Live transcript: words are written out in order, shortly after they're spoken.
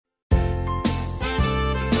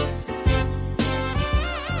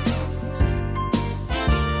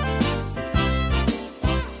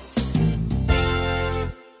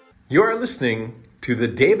You're listening to the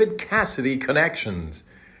David Cassidy Connections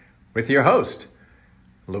with your host,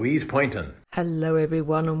 Louise Poynton. Hello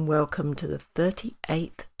everyone and welcome to the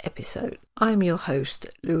 38th episode. I'm your host,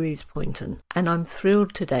 Louise Poynton, and I'm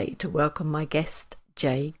thrilled today to welcome my guest,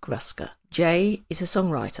 Jay Gruska. Jay is a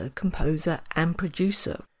songwriter, composer and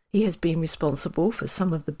producer. He has been responsible for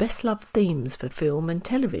some of the best-loved themes for film and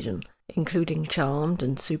television, including Charmed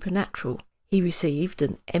and Supernatural. He received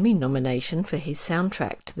an Emmy nomination for his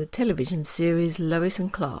soundtrack to the television series Lois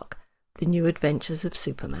and Clark, The New Adventures of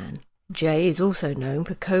Superman. Jay is also known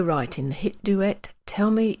for co-writing the hit duet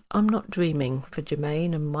Tell Me I'm Not Dreaming for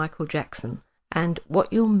Jermaine and Michael Jackson and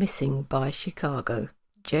What You're Missing by Chicago.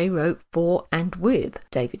 Jay wrote for and with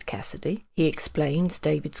David Cassidy. He explains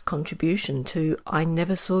David's contribution to I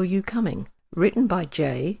Never Saw You Coming, written by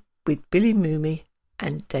Jay with Billy Mumy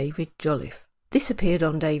and David Jolliffe. This appeared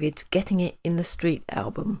on David's Getting It in the Street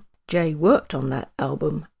album. Jay worked on that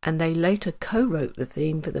album and they later co-wrote the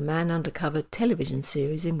theme for the Man Undercover television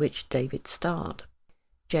series in which David starred.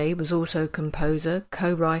 Jay was also composer,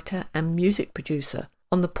 co-writer and music producer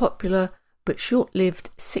on the popular but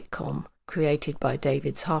short-lived sitcom created by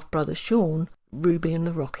David's half-brother Shaun, Ruby and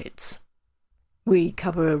the Rockits. We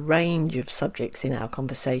cover a range of subjects in our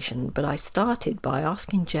conversation, but I started by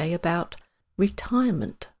asking Jay about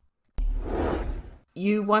retirement.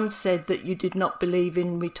 You once said that you did not believe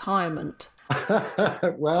in retirement.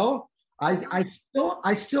 Well, I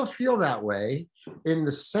still feel that way in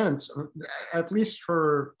the sense, at least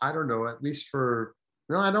for, I don't know,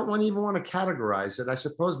 I don't even want to categorize it. I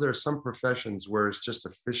suppose there are some professions where it's just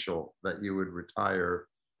official that you would retire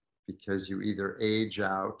because you either age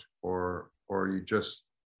out or you just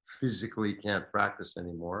physically can't practice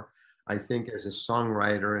anymore. I think as a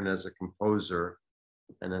songwriter and as a composer,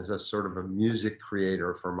 and as a sort of a music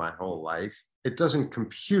creator for my whole life, it doesn't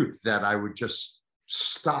compute that I would just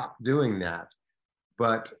stop doing that.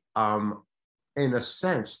 But in a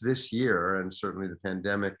sense, this year, and certainly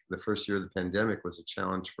the first year of the pandemic was a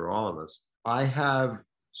challenge for all of us. I have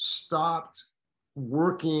stopped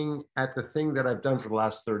working at the thing that I've done for the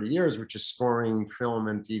last 30 years, which is scoring film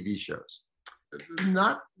and TV shows.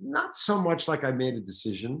 Not so much like I made a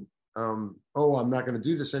decision. I'm not going to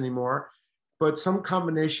do this anymore. But some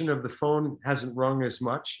combination of the phone hasn't rung as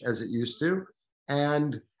much as it used to,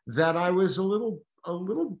 and that I was a little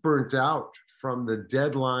burnt out from the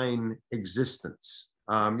deadline existence.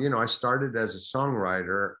 I started as a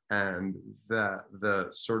songwriter, and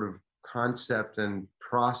the sort of concept and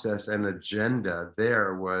process and agenda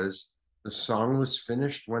there was the song was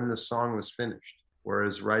finished when the song was finished.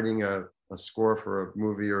 Whereas writing a score for a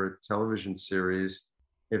movie or a television series,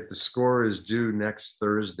 if the score is due next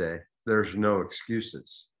Thursday, there's no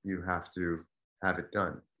excuses. You have to have it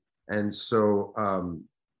done. And so,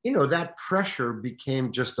 that pressure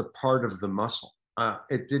became just a part of the muscle.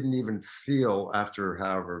 It didn't even feel, after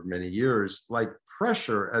however many years, like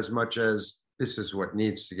pressure as much as this is what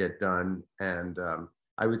needs to get done. And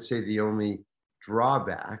I would say the only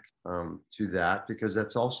drawback to that, because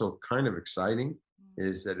that's also kind of exciting,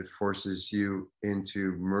 is that it forces you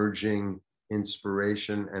into merging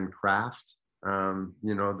inspiration and craft.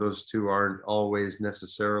 Those two aren't always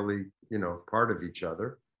necessarily, part of each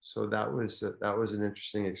other. So that was an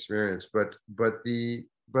interesting experience. But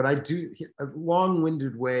I do, a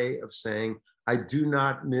long-winded way of saying, I do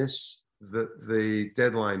not miss the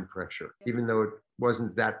deadline pressure, even though it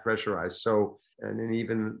wasn't that pressurized. So, and an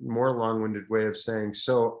even more long-winded way of saying,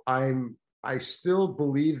 so I still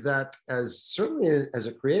believe that certainly as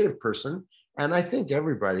a creative person, and I think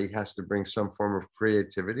everybody has to bring some form of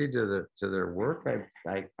creativity to their work.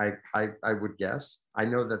 I would guess. I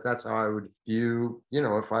know that that's how I would view,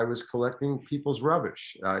 if I was collecting people's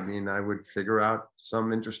rubbish. I mean, I would figure out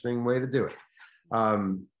some interesting way to do it.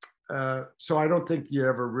 So I don't think you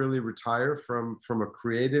ever really retire from a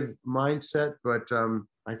creative mindset, but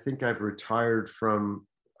I think I've retired from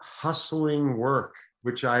hustling work,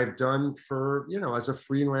 which I've done for, as a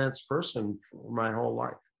freelance person for my whole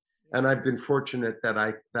life. And I've been fortunate that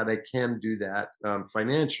I can do that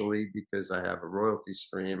financially because I have a royalty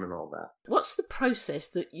stream and all that. What's the process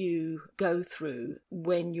that you go through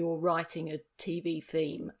when you're writing a TV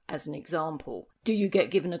theme, as an example? Do you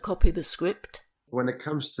get given a copy of the script? When it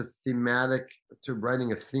comes to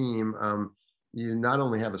writing a theme, you not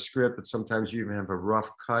only have a script, but sometimes you even have a rough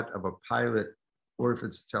cut of a pilot, or if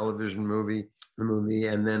it's a television movie,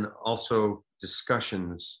 and then also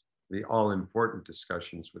discussions, the all-important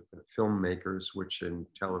discussions with the filmmakers, which in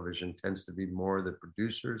television tends to be more the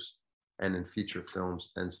producers, and in feature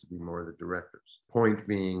films tends to be more the directors. Point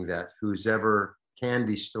being that whosever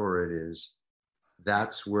candy store it is,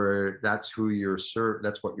 that's who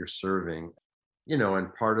that's what you're serving.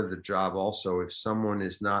 And part of the job also, if someone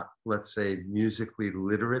is not, let's say, musically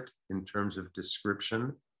literate in terms of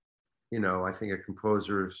description, I think a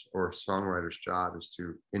composer's or songwriter's job is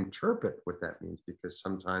to interpret what that means, because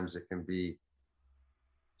sometimes it can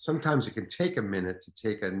take a minute to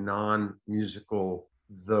take a non-musical,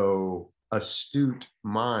 though astute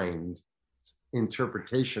mind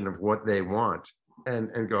interpretation of what they want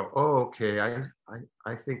and go, oh, okay,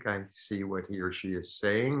 I think I see what he or she is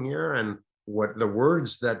saying here, and what the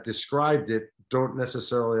words that described it don't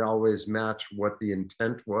necessarily always match what the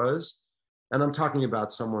intent was. And I'm talking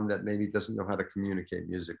about someone that maybe doesn't know how to communicate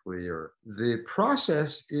musically. Or the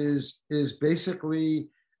process is basically,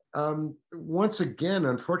 once again,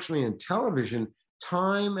 unfortunately, in television,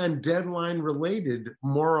 time and deadline related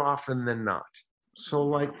more often than not. So,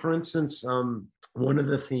 like, for instance, one of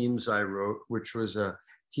the themes I wrote, which was a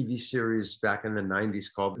TV series back in the 90s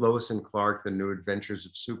called Lois and Clark, The New Adventures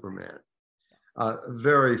of Superman. A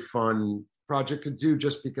very fun project to do,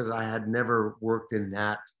 just because I had never worked in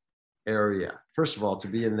that area. First of all, to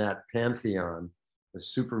be in that pantheon, the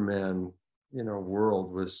Superman,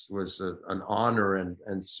 world was an honor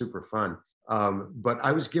and super fun. But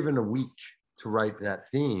I was given a week to write that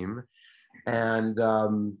theme, and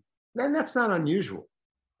that's not unusual.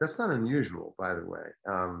 That's not unusual, by the way.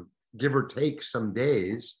 Give or take some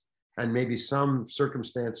days, and maybe some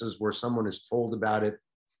circumstances where someone is told about it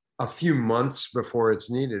a few months before it's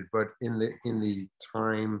needed. But in the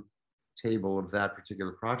time table of that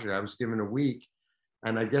particular project, I was given a week.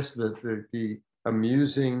 And I guess the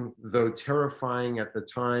amusing, though terrifying at the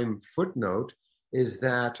time, footnote is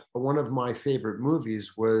that one of my favorite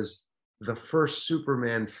movies was the first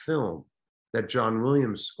Superman film that John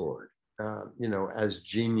Williams scored, as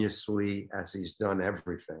geniusly as he's done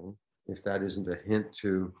everything. If that isn't a hint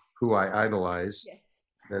to who I idolize, yes,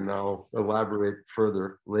 then I'll elaborate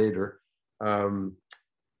further later. And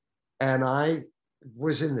I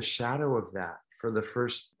was in the shadow of that for the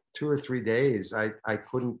first 2 or 3 days. I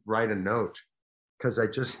couldn't write a note, because I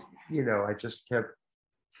just kept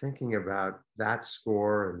thinking about that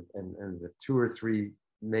score and the 2 or 3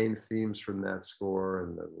 main themes from that score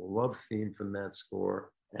and the love theme from that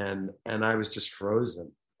score. And I was just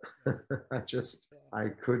frozen. I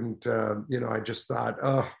couldn't, I just thought,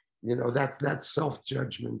 that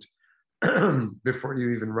self-judgment before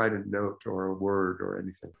you even write a note or a word or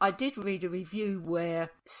anything. I did read a review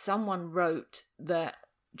where someone wrote that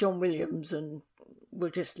John Williams, and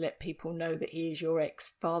we'll just let people know that he is your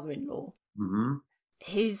ex-father-in-law, mm-hmm.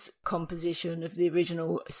 His composition of the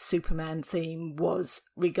original Superman theme was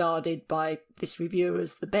regarded by this reviewer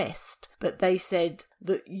as the best, but they said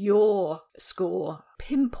that your score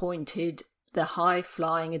pinpointed the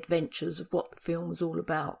high-flying adventures of what the film was all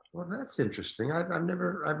about. Well, that's interesting. I've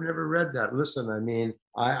never read that. Listen, I mean,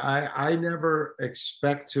 I never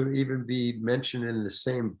expect to even be mentioned in the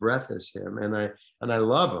same breath as him, and I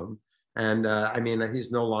love him. And I mean,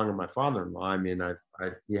 he's no longer my father-in-law. I mean,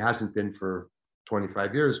 he hasn't been for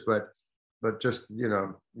 25 years, but just get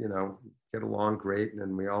along great,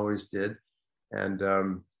 and we always did. And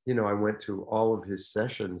I went to all of his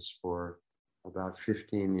sessions for about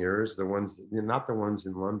 15 years. The ones, not the ones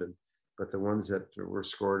in London, but the ones that were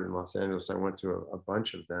scored in Los Angeles. I went to a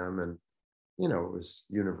bunch of them, and it was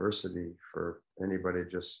university for anybody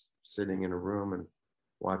just sitting in a room and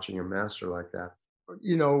watching a master like that.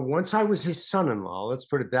 Once I was his son-in-law, let's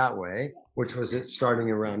put it that way, which was it starting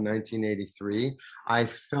around 1983, I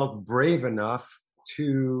felt brave enough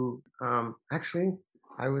to, actually,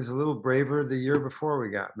 I was a little braver the year before we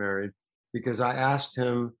got married, because I asked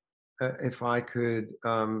him if I could,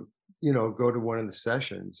 go to one of the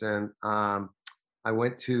sessions. And I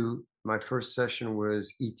went to, my first session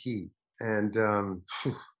was E.T. And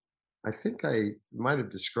I think I might have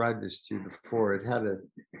described this to you before. It had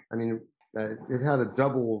a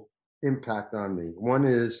double impact on me. One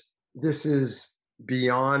is, this is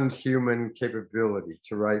beyond human capability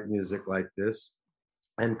to write music like this,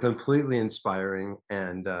 and completely inspiring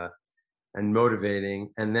and motivating.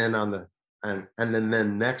 And then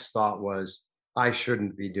then next thought was, I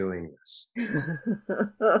shouldn't be doing this.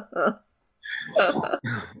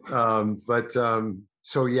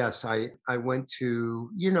 So yes, I went to,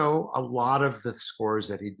 a lot of the scores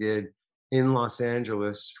that he did in Los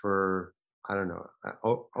Angeles for, I don't know,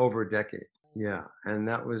 over a decade. Yeah. And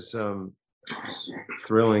that was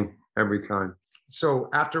thrilling every time. So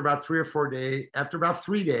after about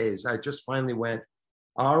 3 days, I just finally went,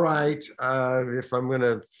 all right, if I'm going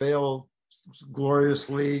to fail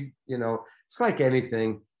gloriously, it's like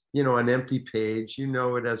anything, an empty page,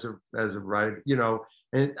 it as a writer,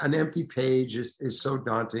 And an empty page is so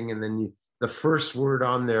daunting. And then the first word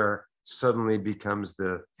on there suddenly becomes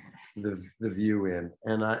the view in.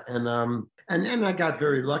 And then I got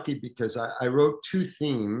very lucky because I wrote 2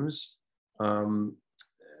 themes on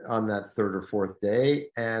that 3rd or 4th day.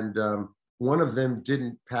 And one of them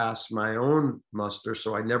didn't pass my own muster,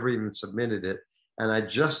 so I never even submitted it. And I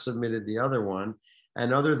just submitted the other one.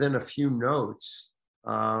 And other than a few notes,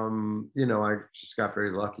 I just got very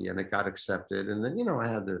lucky and it got accepted. And then, I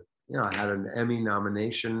had an Emmy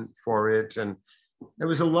nomination for it. And it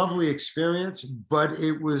was a lovely experience, but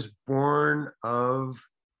it was born of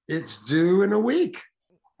it's due in a week.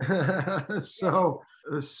 So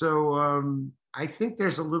I think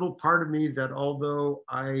there's a little part of me that, although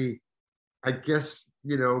I guess,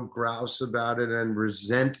 grouse about it and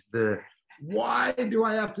resent why do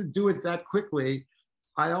I have to do it that quickly?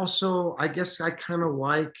 I guess I kind of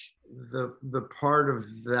like the part of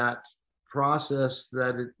that process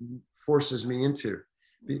that it forces me into,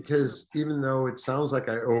 because even though it sounds like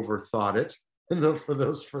I overthought it for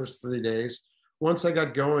those first 3 days, once I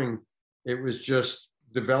got going, it was just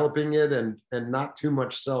developing it and not too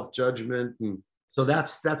much self-judgment. And so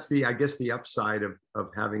that's I guess the upside of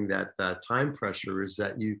having that time pressure, is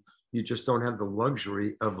that you just don't have the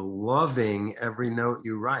luxury of loving every note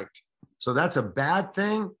you write. So that's a bad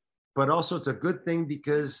thing, but also it's a good thing,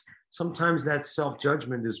 because sometimes that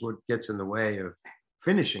self-judgment is what gets in the way of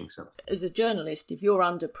finishing something. As a journalist, if you're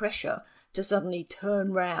under pressure to suddenly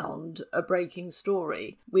turn round a breaking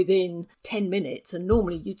story within 10 minutes, and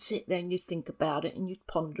normally you'd sit there and you'd think about it and you'd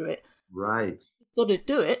ponder it. Right. You've got to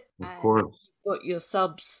do it. Of course. You've got your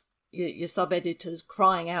subs, your sub-editors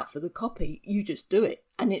crying out for the copy. You just do it.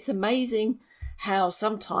 And it's amazing how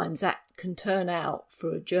sometimes that can turn out,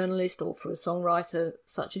 for a journalist or for a songwriter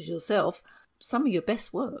such as yourself, some of your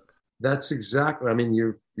best work. That's exactly, I mean,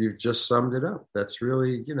 you've just summed it up. That's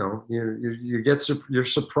really, you're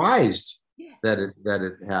surprised that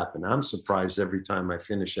it happened. I'm surprised every time I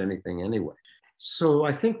finish anything anyway. So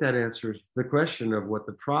I think that answers the question of what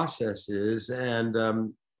the process is. And,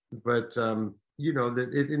 that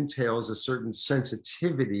it entails a certain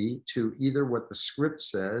sensitivity to either what the script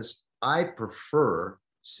says. I prefer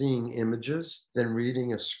seeing images than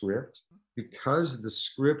reading a script, because the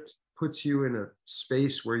script puts you in a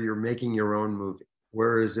space where you're making your own movie.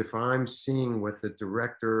 Whereas if I'm seeing what the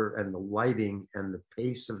director and the lighting and the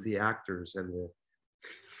pace of the actors and the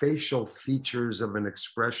facial features of an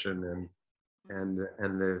expression and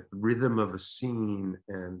the rhythm of a scene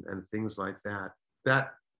and things like that,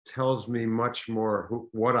 that tells me much more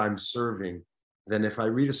what I'm serving than if I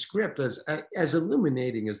read a script, as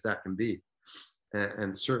illuminating as that can be,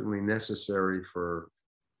 and certainly necessary for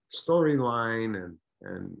storyline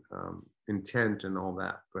and intent and all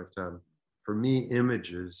that. But for me,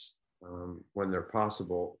 images, when they're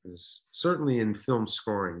possible, is certainly in film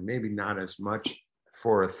scoring, maybe not as much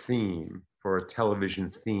for a television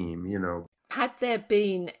theme, Had there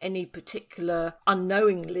been any particular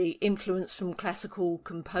unknowingly influence from classical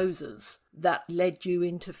composers that led you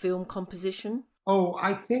into film composition? Oh,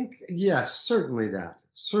 I think, yes, certainly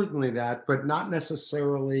that, but not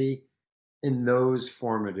necessarily in those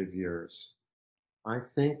formative years. I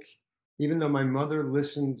think, even though my mother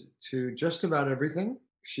listened to just about everything,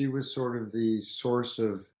 she was sort of the source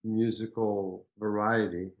of musical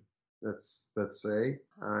variety, let's say,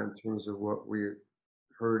 in terms of what we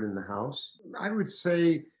heard in the house. I would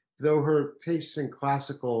say, though, her tastes in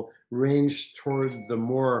classical ranged toward the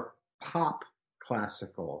more pop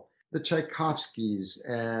classical, the Tchaikovskys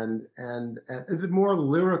and the more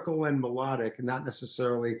lyrical and melodic, not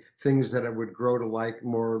necessarily things that I would grow to like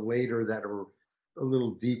more later that are a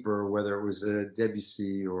little deeper, whether it was a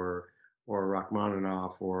Debussy or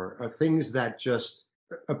Rachmaninoff or things that just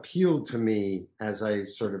appealed to me as I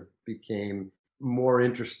sort of became more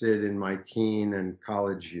interested in my teen and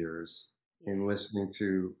college years in listening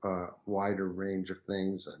to a wider range of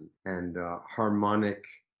things and harmonic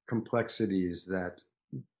complexities that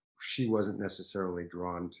she wasn't necessarily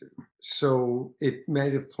drawn to. So it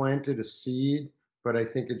might have planted a seed, but I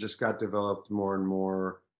think it just got developed more and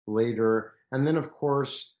more later. And then, of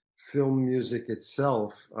course, film music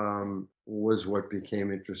itself was what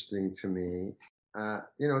became interesting to me.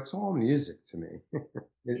 It's all music to me.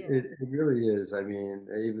 It really is. I mean,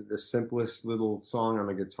 even the simplest little song on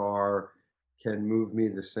a guitar can move me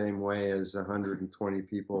the same way as 120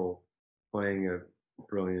 people playing a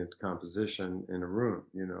brilliant composition in a room,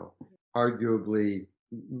 arguably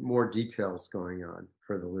more details going on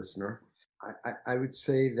for the listener. I would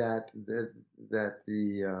say that the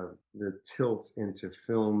tilt into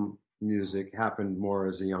film music happened more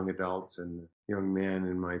as a young adult and young man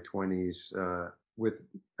in my 20s, with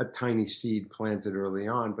a tiny seed planted early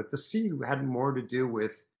on, but the seed had more to do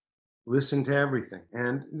with listen to everything.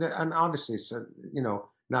 And obviously, so,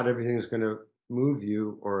 not everything is going to move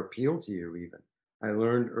you or appeal to you even. I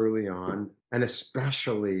learned early on, and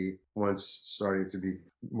especially once starting to be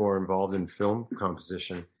more involved in film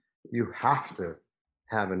composition, you have to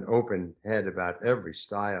have an open head about every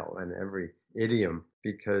style and every idiom,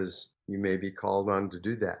 because you may be called on to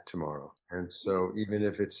do that tomorrow. And so even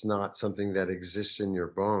if it's not something that exists in your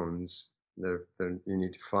bones, you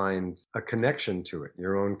need to find a connection to it,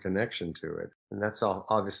 your own connection to it. And that's all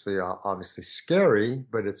obviously scary,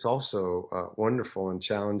 but it's also wonderful and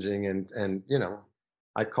challenging. And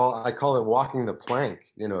I call it walking the plank.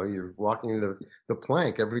 You're walking the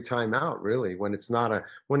plank every time out, really, when it's not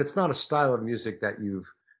a style of music that you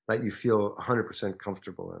feel 100%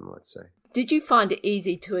 comfortable in, let's say. Did you find it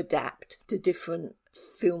easy to adapt to different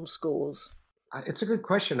film scores? It's a good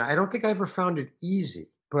question. I don't think I ever found it easy,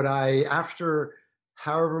 but after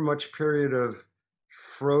however much period of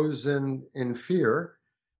frozen in fear,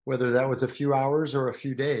 whether that was a few hours or a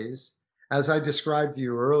few days, as I described to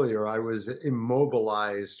you earlier, I was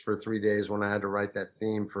immobilized for 3 days when I had to write that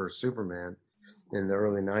theme for Superman in the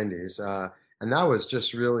early 90s. And that was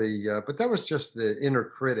just really, but that was just the inner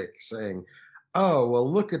critic saying, oh, well,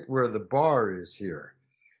 look at where the bar is here.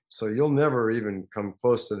 So you'll never even come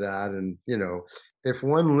close to that. And, if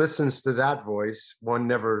one listens to that voice, one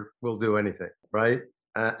never will do anything, right?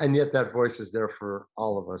 And yet that voice is there for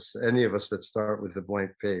all of us, any of us that start with the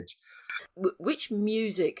blank page. Which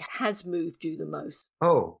music has moved you the most?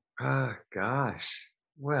 Oh, gosh.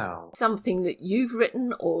 Well, Something that you've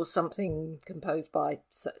written or something composed by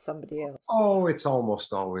somebody else? oh, it's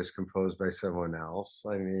almost always composed by someone else.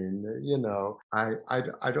 I mean, I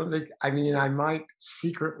don't think, I mean, I might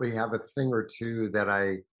secretly have a thing or two that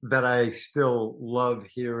I still love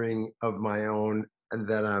hearing of my own and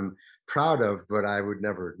that I'm proud of, but I would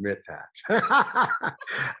never admit that.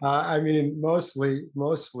 I mean, mostly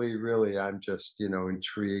really, I'm just,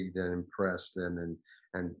 intrigued and impressed and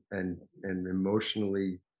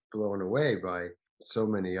emotionally blown away by so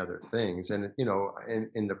many other things. And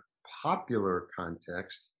in the popular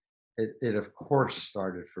context, it of course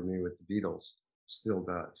started for me with the Beatles. Still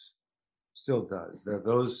does.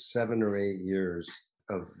 Those 7 or 8 years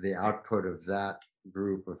of the output of that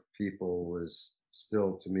group of people was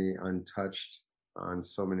still, to me, untouched on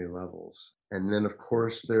so many levels. And then of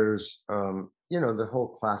course there's the whole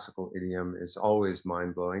classical idiom is always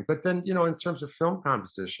mind-blowing. But then, in terms of film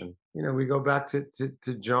composition, we go back to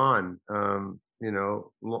John. I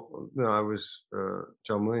was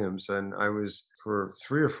John Williams, and I was for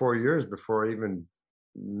 3 or 4 years before I even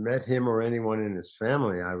met him or anyone in his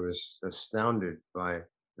family. I was astounded by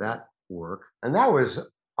that work. And that was,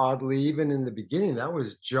 oddly, even in the beginning, that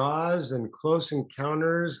was Jaws and Close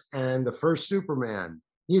Encounters and the first Superman.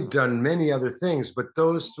 He'd done many other things, but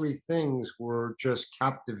those 3 things were just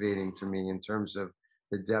captivating to me in terms of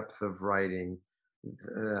the depth of writing,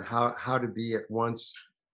 how to be at once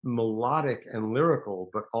melodic and lyrical,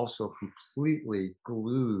 but also completely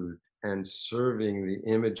glued and serving the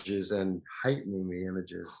images and heightening the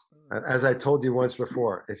images. As I told you once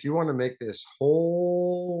before, if you want to make this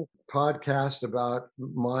whole podcast about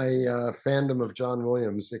my fandom of John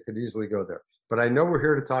Williams, it could easily go there. But I know we're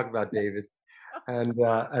here to talk about David, and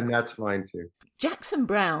that's fine too. Jackson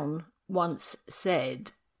Browne once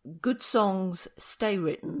said, "Good songs stay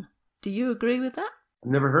written." Do you agree with that?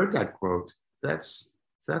 I've never heard that quote. That's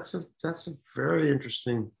a very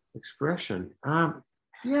interesting expression.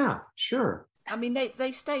 Yeah, sure. I mean,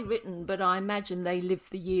 they stay written, but I imagine they live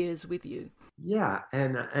for years with you. Yeah,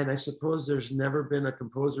 and I suppose there's never been a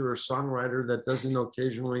composer or songwriter that doesn't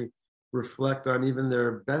occasionally reflect on even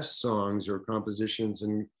their best songs or compositions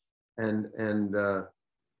and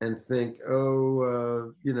think,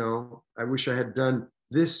 I wish I had done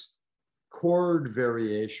this chord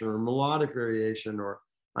variation or melodic variation. Or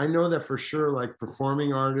I know that for sure, like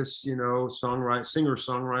performing artists,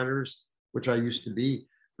 singer-songwriters, which I used to be.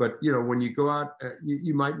 But when you go out,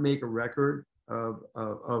 you might make a record of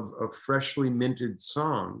freshly minted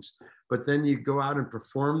songs, but then you go out and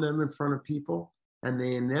perform them in front of people, and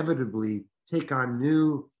they inevitably take on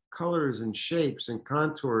new colors and shapes and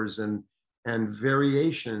contours and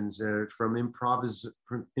variations from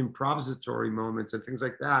improvisatory moments and things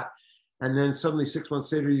like that. And then suddenly 6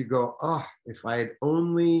 months later, you go, oh, if I had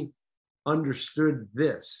only understood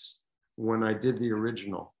this when I did the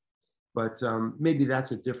original. But maybe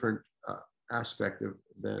that's a different aspect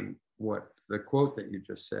than what the quote that you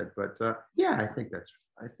just said. But yeah, I think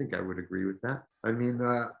I would agree with that. I mean,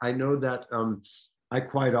 I know that I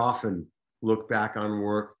quite often look back on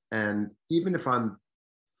work And even if I'm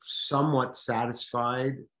somewhat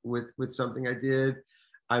satisfied with something I did,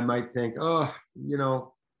 I might think, oh,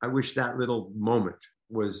 I wish that little moment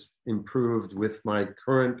was improved with my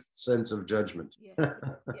current sense of judgment. Yes.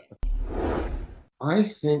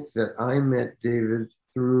 I think that I met David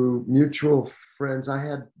through mutual friends. I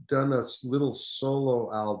had done a little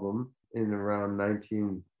solo album in around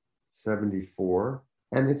 1974,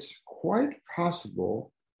 and it's quite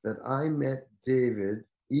possible that I met David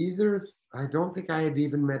either, I don't think I had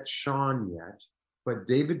even met Shaun yet, but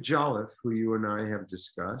David Jolliffe, who you and I have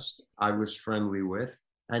discussed, I was friendly with,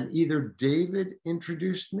 and either David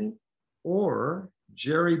introduced me or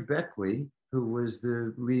Jerry Beckley, who was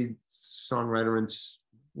the lead songwriter and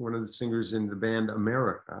one of the singers in the band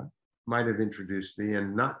America, might have introduced me.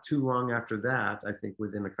 And not too long after that, I think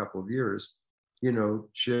within a couple of years,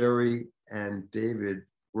 Jerry and David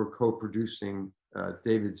were co-producing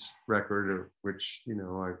David's record, which,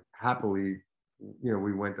 I happily,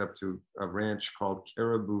 we went up to a ranch called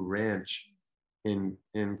Caribou Ranch in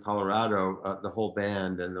Colorado, the whole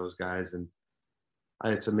band and those guys. And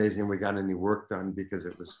it's amazing we got any work done because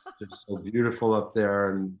it was just so beautiful up there,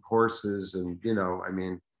 and horses, and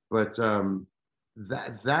but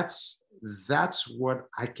that's what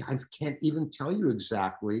I can't even tell you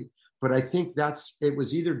exactly, but I think it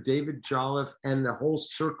was either David Jolliffe and the whole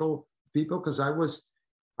circle of people, because I was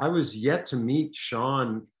yet to meet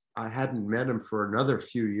Shaun. I hadn't met him for another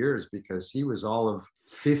few years because he was all of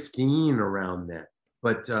 15 around then.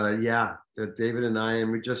 But David and I,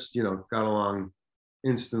 and we just got along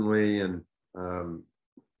instantly, and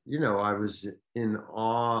I was in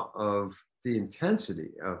awe of the intensity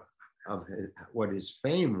of what his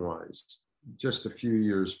fame was just a few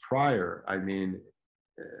years prior. I mean,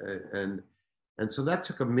 and so that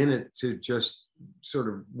took a minute to just sort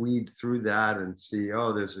of weed through that and see,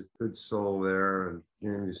 oh, there's a good soul there,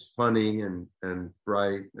 and he's funny and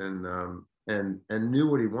bright, and knew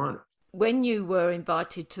what he wanted. When you were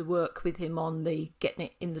invited to work with him on the Getting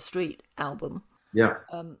It in the Street album,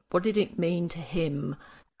 what did it mean to him?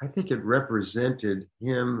 I think it represented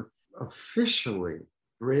him officially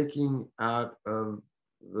breaking out of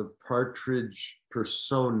the Partridge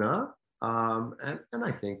persona. And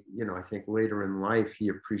I think, I think later in life he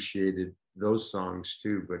appreciated those songs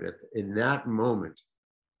too. But in that moment,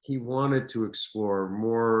 he wanted to explore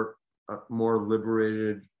more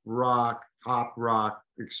liberated rock, pop rock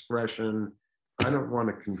expression. I don't want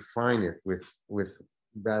to confine it with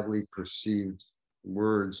badly perceived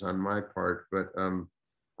words on my part, but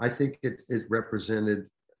I think it represented,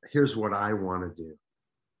 here's what I want to do.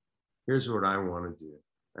 Here's what I want to do,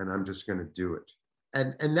 and I'm just going to do it.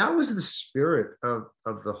 And that was the spirit of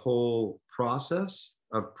the whole process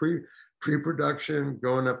of pre-production,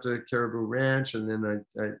 going up to Caribou Ranch, and then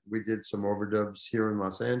we did some overdubs here in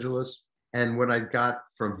Los Angeles. And what I got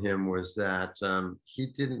from him was that he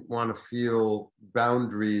didn't want to feel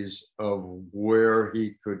boundaries of where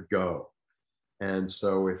he could go. And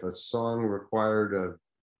so if a song required a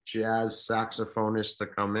jazz saxophonist to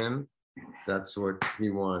come in, that's what he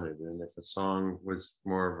wanted. And if a song was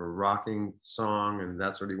more of a rocking song, and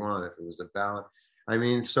that's what he wanted. If it was a ballad,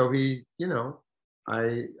 so he,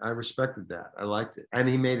 I respected that. I liked it, and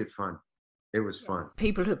he made it fun. It was fun.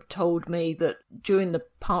 People have told me that during the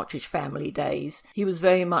Partridge Family days, he was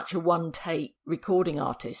very much a one-take recording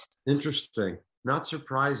artist. Interesting. Not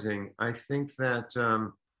surprising. I think that,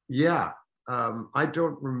 I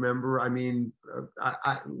don't remember.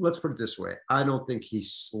 Let's put it this way. I don't think he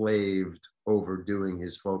slaved over doing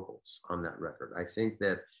his vocals on that record. I think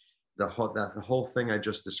that the whole thing I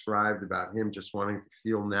just described about him just wanting to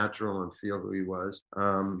feel natural and feel who he was,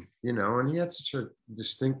 and he had such a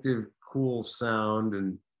distinctive, cool sound,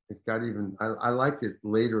 and it got even, I liked it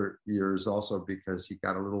later years also because he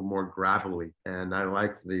got a little more gravelly, and I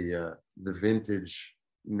liked the vintage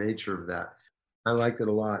nature of that. I liked it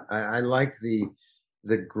a lot. I liked the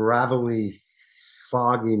gravelly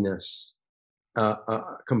fogginess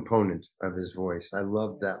component of his voice. I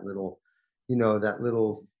loved that little,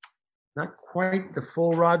 not quite the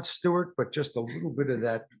full Rod Stewart, but just a little bit of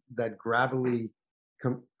that gravelly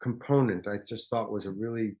component. I just thought was a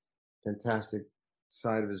really fantastic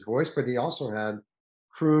side of his voice. But he also had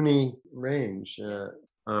croony range.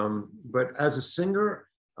 But as a singer,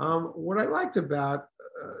 what I liked about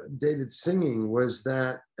David singing was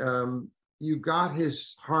that you got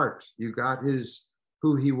his heart, you got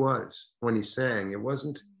who he was when he sang. It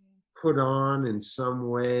wasn't put on in some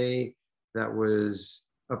way that was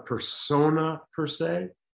a persona per se.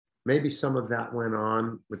 Maybe some of that went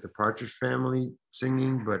on with the Partridge Family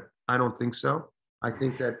singing, but I don't think so. I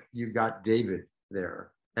think that you got David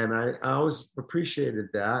there, And I always appreciated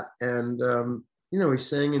that. And, he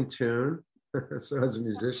sang in tune. So as a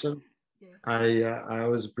musician, Yeah. I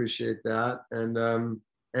always appreciate that. And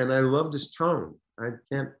I loved his tone. I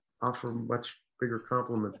can't offer much bigger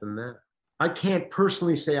compliment than that. I can't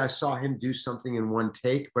personally say I saw him do something in one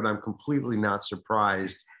take, but I'm completely not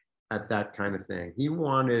surprised at that kind of thing. He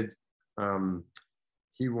wanted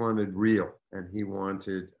real, and he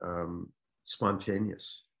wanted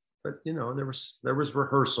spontaneous. But there was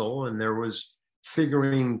rehearsal and there was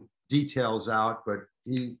figuring details out, but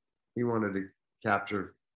he wanted to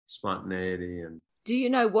capture spontaneity. And do you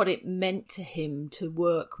know what it meant to him to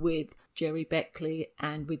work with Jerry Beckley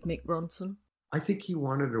and with Mick Ronson? I think he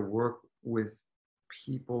wanted to work with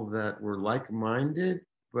people that were like-minded,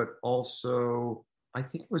 but also I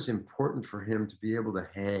think it was important for him to be able to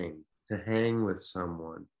hang with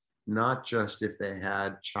someone, not just if they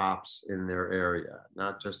had chops in their area,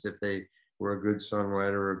 not just if they were a good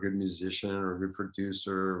songwriter or a good musician or a good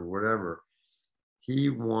producer or whatever. He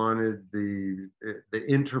wanted the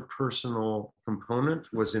interpersonal component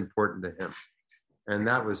was important to him. And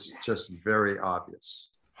that was just very obvious.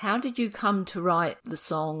 How did you come to write the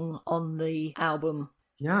song on the album?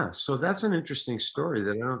 Yeah, so that's an interesting story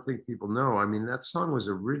that I don't think people know. I mean, that song was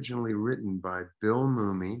originally written by Bill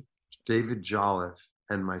Mumy, David Jolliffe,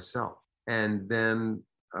 and myself. And then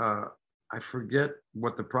I forget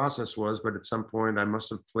what the process was, but at some point I must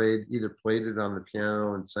have either played it on the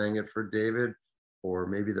piano and sang it for David, or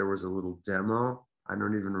maybe there was a little demo. I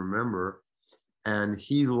don't even remember. And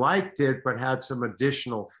he liked it, but had some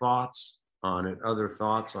additional thoughts on it, other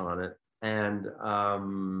thoughts on it. And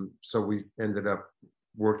so we ended up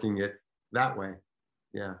working it that way.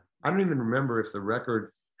 Yeah. I don't even remember if the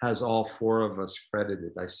record has all four of us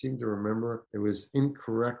credited. I seem to remember it was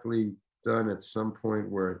incorrectly done at some point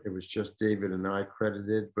where it was just David and I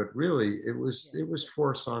credited, but really it was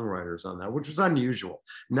four songwriters on that, which was unusual.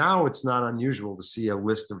 Now it's not unusual to see a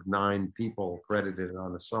list of 9 people credited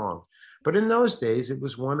on a song, but in those days it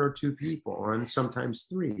was 1 or 2 people, and sometimes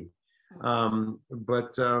 3.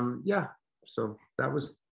 Yeah, so that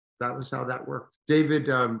was how that worked.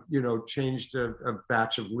 David, changed a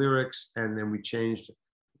batch of lyrics, and then we changed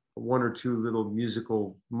 1 or 2 little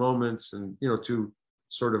musical moments, and to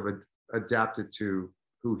sort of adapt it to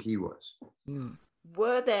who he was.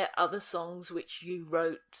 Were there other songs which you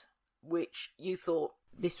wrote which you thought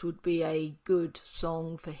this would be a good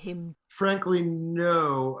song for him? Frankly,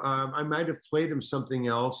 no. I might have played him something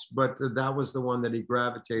else, but that was the one that he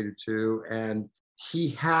gravitated to, and he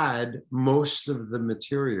had most of the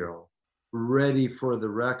material ready for the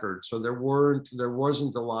record, so there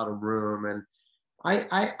wasn't a lot of room. And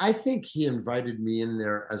I think he invited me in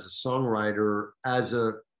there as a songwriter, as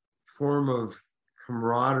a form of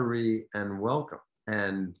camaraderie and welcome,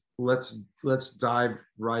 and let's dive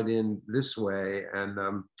right in this way.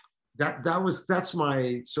 And that's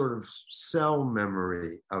my sort of cell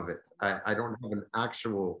memory of it. I don't have an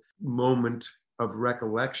actual moment of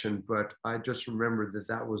recollection, but I just remember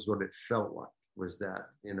that was what it felt like, was that,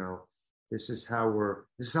 this is how we're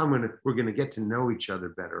going to get to know each other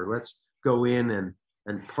better. Let's go in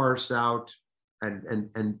and parse out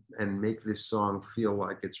and make this song feel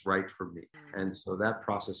like it's right for me. And so that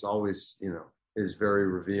process always, is very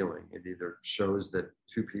revealing. It either shows that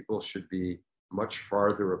 2 people should be much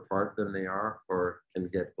farther apart than they are, or can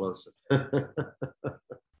get closer.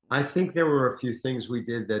 I think there were a few things we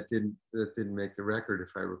did that didn't make the record,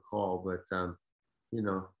 if I recall, but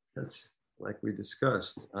that's like we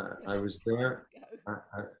discussed. I was there.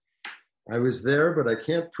 I was there, but I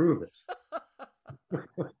can't prove it.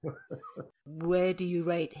 Where do you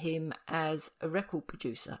rate him as a record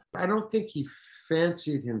producer? I don't think he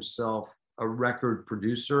fancied himself a record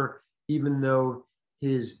producer, even though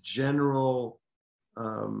his general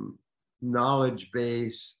knowledge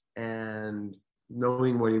base and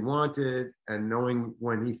knowing what he wanted and knowing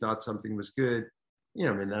when he thought something was good,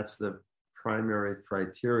 that's the primary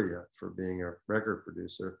criteria for being a record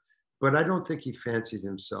producer. But I don't think he fancied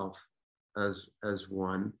himself as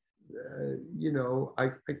one.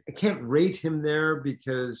 I can't rate him there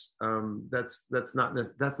because that's not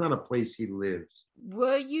a place he lived.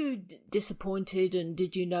 Were you disappointed, and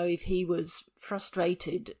did you know if he was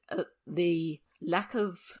frustrated at the lack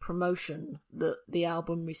of promotion that the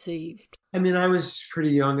album received? I mean, I was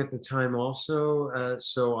pretty young at the time also,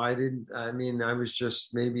 so I was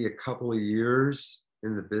just maybe a couple of years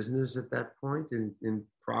in the business at that point, in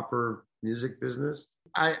proper music business.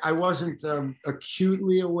 I wasn't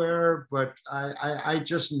acutely aware, but I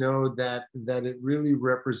just know that it really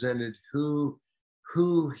represented who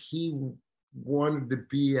he wanted to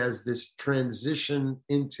be as this transition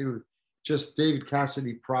into just David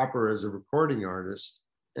Cassidy proper as a recording artist.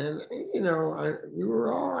 And,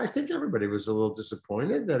 I think everybody was a little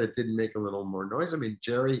disappointed that it didn't make a little more noise. I mean,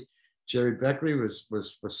 Jerry Beckley was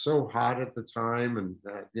so hot at the time, and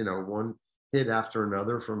one hit after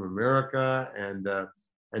another from America, and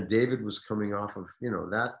David was coming off of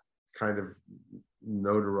that kind of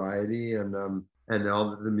notoriety, and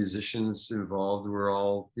all the musicians involved were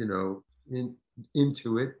all into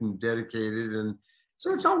it and dedicated, and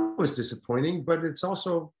so it's always disappointing, but it's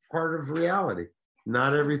also part of reality.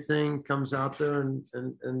 Not everything comes out there and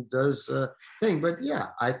does a thing, but yeah,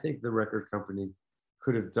 I think the record company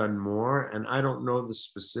could have done more, and I don't know the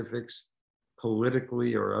specifics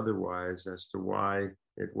politically or otherwise as to why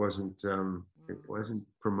it wasn't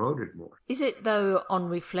promoted more. Is it, though, on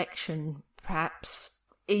reflection, perhaps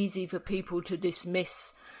easy for people to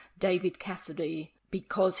dismiss David Cassidy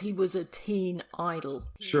because he was a teen idol?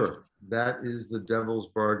 Sure, that is the devil's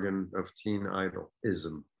bargain of teen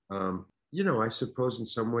idolism. I suppose in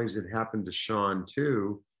some ways it happened to Shaun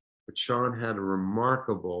too, but Shaun had a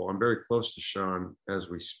remarkable, I'm very close to Shaun as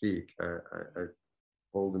we speak. I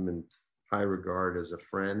hold him in high regard as a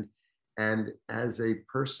friend and as a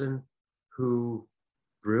person who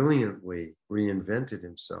brilliantly reinvented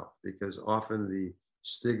himself, because often the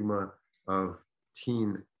stigma of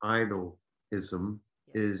teen idolism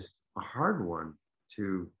is a hard one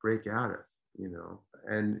to break out of,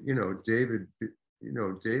 and David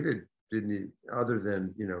didn't, other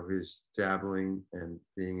than his dabbling and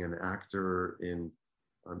being an actor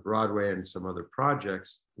on Broadway and some other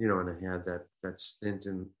projects, and I had that stint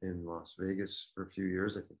in Las Vegas for a few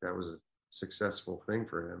years. I think that was a successful thing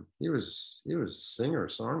for him. He was a singer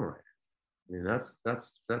songwriter. I mean, that's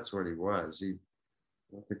what he was. I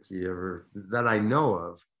don't think he ever, that I know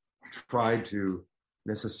of, tried to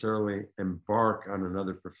necessarily embark on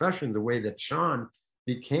another profession the way that Shaun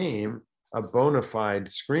became a bona fide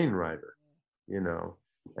screenwriter,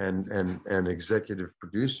 and executive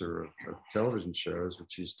producer of television shows,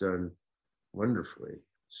 which he's done wonderfully.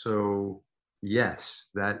 So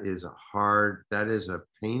yes, that is a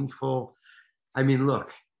painful, I mean,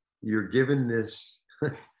 look, you're given this,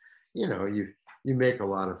 you make a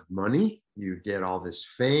lot of money, you get all this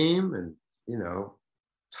fame and,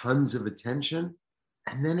 tons of attention,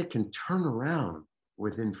 and then it can turn around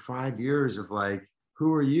within 5 years of like,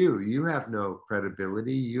 who are you? You have no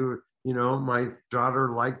credibility. My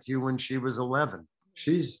daughter liked you when she was 11.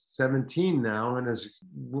 She's 17 now and has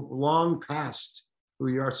long past who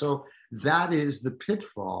you are. So that is the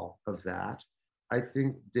pitfall of that. I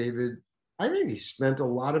think he spent a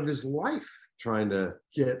lot of his life trying to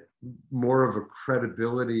get more of a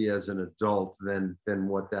credibility as an adult than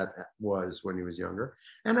what that was when he was younger.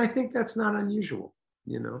 And I think that's not unusual,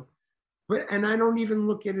 and I don't even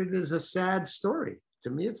look at it as a sad story. To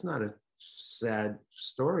me, it's not a sad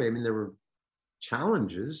story. I mean, there were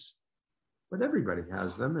challenges, but everybody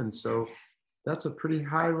has them. And so that's a pretty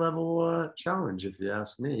high level challenge, if you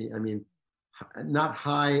ask me. I mean, not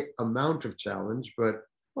high amount of challenge, but,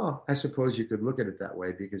 well, I suppose you could look at it that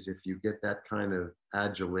way, because if you get that kind of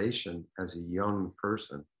adulation as a young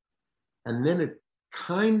person, and then it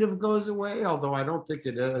kind of goes away, although I don't think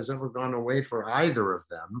it has ever gone away for either of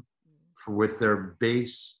them, with their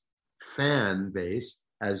fan base,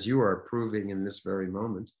 as you are proving in this very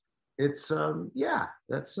moment. It's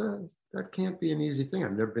that can't be an easy thing.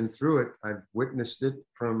 I've never been through it. I've witnessed it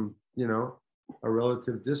from a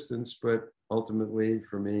relative distance, but ultimately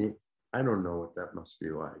for me, I don't know what that must be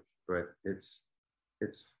like. But it's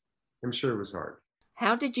I'm sure it was hard.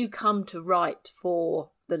 How did you come to write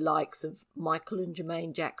for the likes of Michael and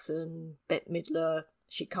Jermaine Jackson, Bette Midler,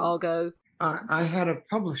 Chicago? I had a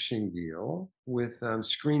publishing deal with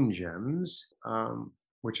Screen Gems,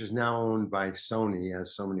 which is now owned by Sony,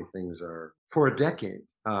 as so many things are, for a decade.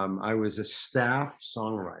 I was a staff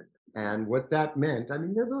songwriter. And what that meant, I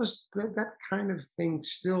mean, that kind of thing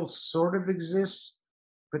still sort of exists,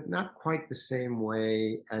 but not quite the same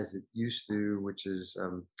way as it used to, which is,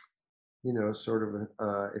 sort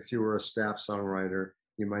of, if you were a staff songwriter,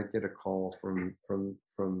 you might get a call from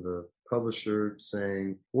the publisher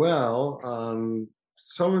saying, well,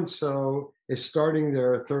 so-and-so is starting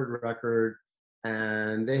their third record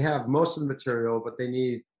and they have most of the material, but they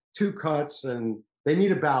need 2 cuts and they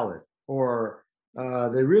need a ballad, or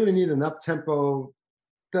they really need an up-tempo,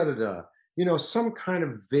 some kind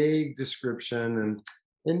of vague description.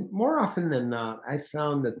 And more often than not, I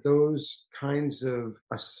found that those kinds of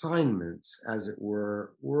assignments, as it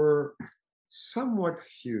were somewhat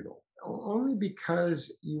futile, only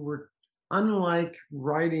because you were unlike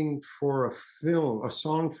writing for a film, a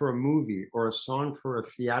song for a movie, or a song for a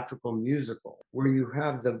theatrical musical, where you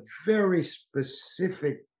have the very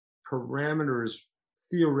specific parameters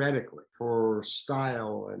theoretically for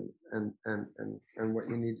style and what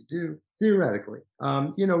you need to do theoretically.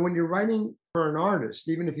 When you're writing for an artist,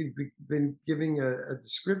 even if you've been giving a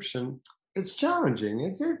description, it's challenging.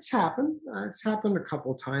 It's happened. It's happened a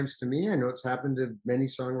couple of times to me. I know it's happened to many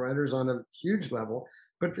songwriters on a huge level.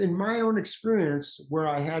 But in my own experience, where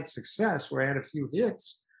I had success, where I had a few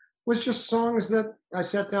hits, was just songs that I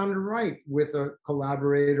sat down to write with a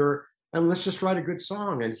collaborator, and let's just write a good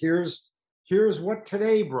song. And here's what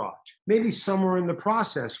today brought. Maybe somewhere in the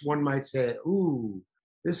process, one might say, "Ooh,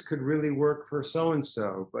 this could really work for so and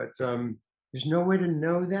so," but there's no way to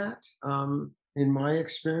know that. In my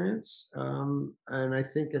experience. And I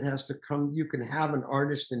think it has to come, you can have an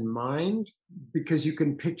artist in mind because you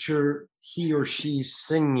can picture he or she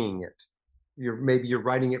singing it. Maybe you're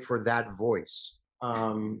writing it for that voice.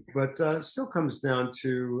 But it still comes down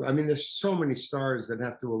to, there's so many stars that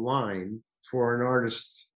have to align for an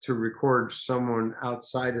artist to record someone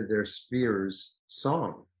outside of their sphere's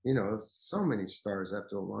song. So many stars have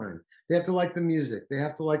to align. They have to like the music. They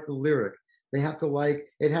have to like the lyric. They have to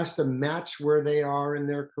it has to match where they are in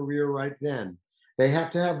their career right then. They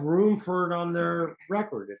have to have room for it on their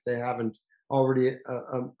record if they haven't already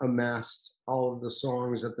amassed all of the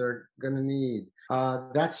songs that they're going to need.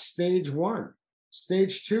 That's stage one.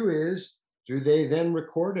 Stage two is, do they then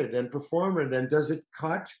record it and perform it? And does it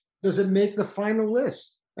cut? Does it make the final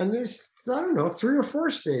list? And there's, 3 or 4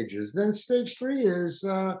 stages. Then stage 3 is,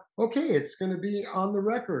 okay, it's going to be on the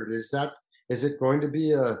record. Is it going to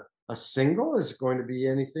be a single? Is it going to be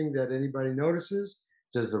anything that anybody notices?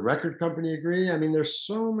 Does the record company agree? There's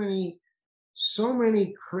so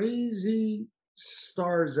many crazy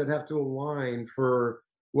stars that have to align for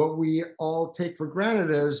what we all take for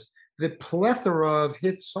granted as the plethora of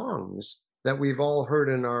hit songs that we've all heard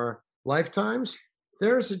in our lifetimes.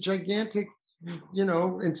 There's a gigantic,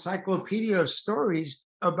 encyclopedia of stories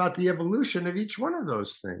about the evolution of each one of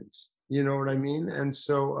those things. You know what I mean? And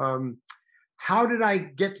so, how did I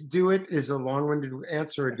get to do it is a long-winded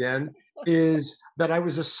answer again, is that I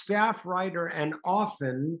was a staff writer, and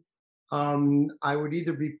often I would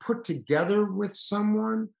either be put together with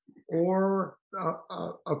someone or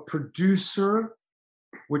a producer,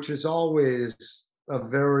 which is always a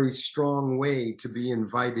very strong way to be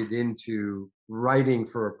invited into writing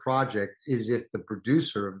for a project, is if the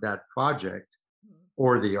producer of that project,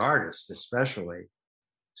 or the artist especially,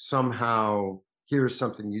 somehow here's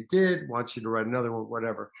something you did, wants you to write another one,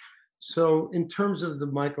 whatever. So in terms of the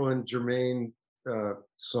Michael and Jermaine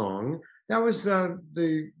song, that was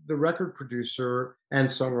the record producer and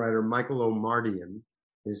songwriter, Michael O'Mardian,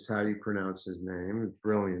 is how you pronounce his name,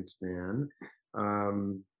 brilliant man,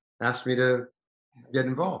 asked me to get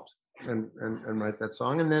involved and write that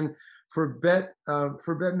song. And then for Bette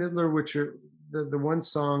Midler, which are the one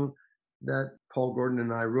song that Paul Gordon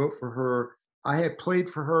and I wrote for her, I had played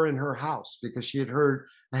for her in her house because she had heard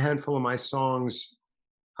a handful of my songs,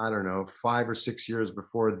 5 or 6 years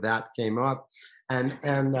before that came up, and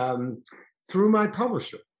through my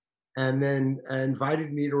publisher, and then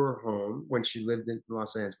invited me to her home when she lived in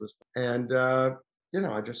Los Angeles. And,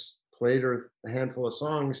 I just played her a handful of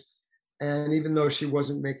songs. And even though she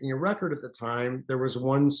wasn't making a record at the time, there was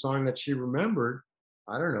one song that she remembered.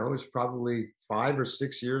 It was probably 5 or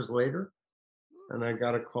 6 years later. And I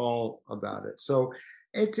got a call about it. So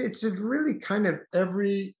it's a really kind of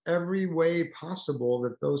every way possible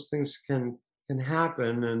that those things can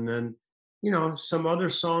happen. And then, some other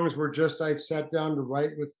songs were just, I sat down to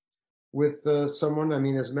write with someone.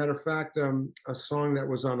 As a matter of fact, a song that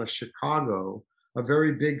was on a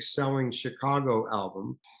very big selling Chicago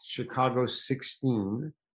album, Chicago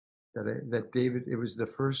 16, that David, it was the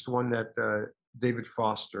first one that David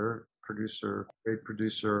Foster, great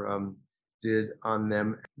producer, did on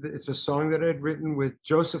them. It's a song that I'd written with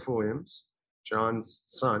Joseph Williams, John's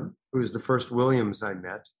son, who's the first Williams I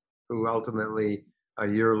met, who ultimately a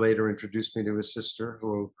year later introduced me to his sister,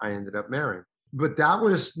 who I ended up marrying. But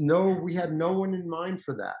we had no one in mind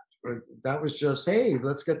for that. That was just, hey,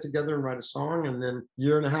 let's get together and write a song. And then a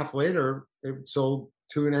year and a half later, it sold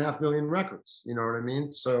 2.5 million records. You know what I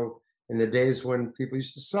mean? So in the days when people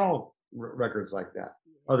used to sell records like that,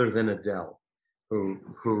 other than Adele,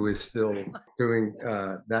 who is still doing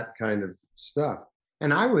that kind of stuff.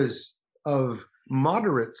 And I was of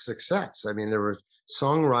moderate success. There were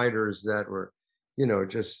songwriters that were,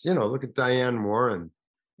 look at Diane Warren,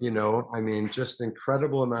 just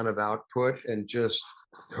incredible amount of output, and just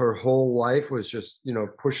her whole life was just,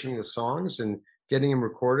 pushing the songs and getting him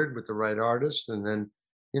recorded with the right artist, and then,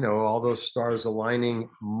 all those stars aligning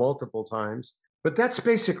multiple times. But that's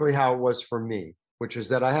basically how it was for me, which is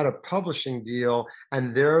that I had a publishing deal,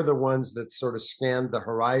 and they're the ones that sort of scanned the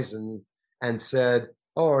horizon and said,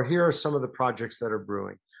 oh, here are some of the projects that are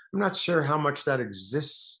brewing. I'm not sure how much that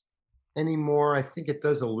exists anymore. I think it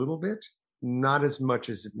does a little bit, not as much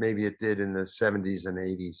as maybe it did in the 70s and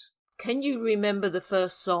 80s. Can you remember the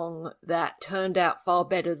first song that turned out far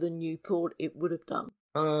better than you thought it would have done?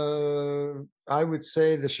 I would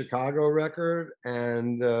say the Chicago record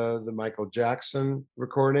and the Michael Jackson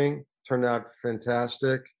recording turned out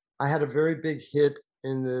fantastic. I had a very big hit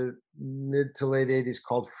in the mid to late 80s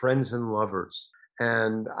called Friends and Lovers.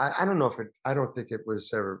 And I don't know if I don't think it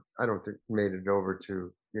made it over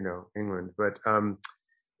to, England, but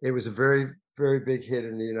it was a very, very big hit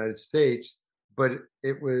in the United States. But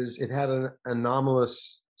it had an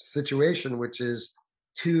anomalous situation, which is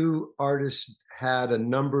two artists had a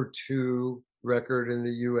number 2 record in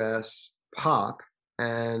the US pop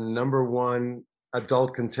and number 1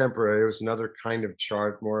 adult contemporary. It was another kind of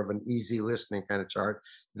chart, more of an easy listening kind of chart.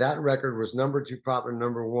 That record was number 2 pop and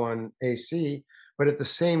number 1 AC. But at the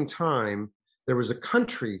same time, there was a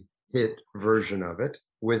country hit version of it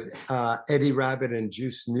with Eddie Rabbitt and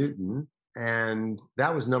Juice Newton, and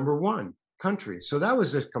that was number 1 country. So that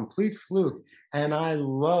was a complete fluke, and I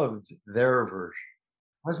loved their version.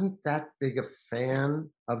 Wasn't that big a fan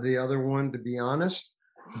of the other one, to be honest,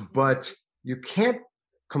 but you can't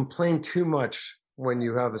complain too much when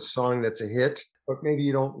you have a song that's a hit, but maybe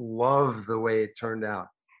you don't love the way it turned out.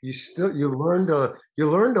 You learn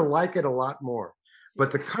to like it a lot more.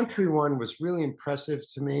 But the country one was really impressive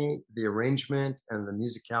to me, the arrangement and the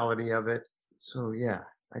musicality of it. So yeah,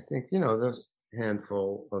 I think, those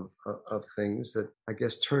handful of things that I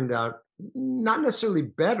guess turned out not necessarily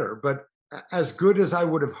better, but as good as I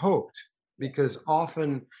would have hoped, because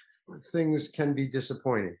often things can be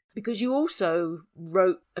disappointing. Because you also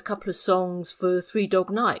wrote a couple of songs for Three Dog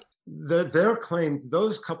Night.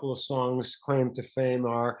 Those couple of songs claim to fame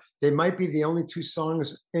are, they might be the only 2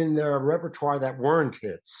 songs in their repertoire that weren't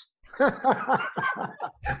hits. That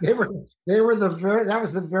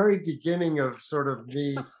was the very beginning of sort of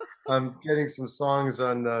me getting some songs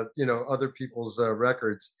on other people's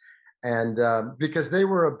records, and because they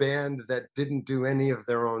were a band that didn't do any of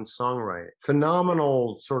their own songwriting.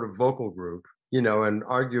 Phenomenal sort of vocal group, and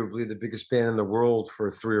arguably the biggest band in the world for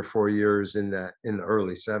 3 or 4 years in the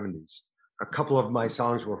early 70s. A couple of my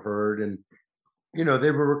songs were heard, and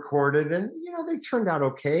they were recorded, and they turned out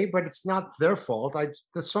okay, but it's not their fault.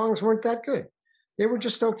 The songs weren't that good. They were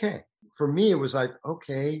just okay. For me, it was like,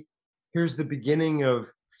 okay, here's the beginning of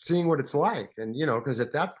seeing what it's like. And because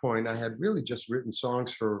at that point I had really just written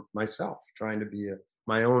songs for myself, trying to be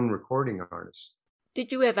my own recording artist.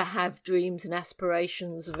 Did you ever have dreams and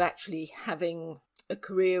aspirations of actually having a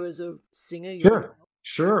career as a singer?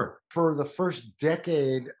 Sure. For the first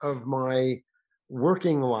decade of my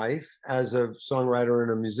working life as a songwriter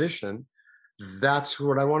and a musician, that's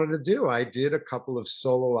what I wanted to do. I did a couple of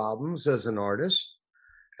solo albums as an artist,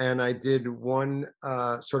 and I did one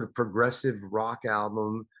sort of progressive rock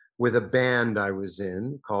album with a band I was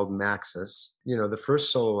in called Maxis. The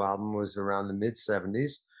first solo album was around the mid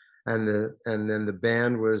 70s. And then the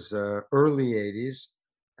band was early 80s,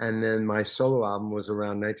 and then my solo album was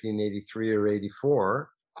around 1983 or 84.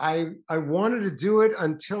 I wanted to do it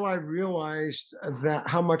until I realized that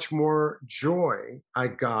how much more joy I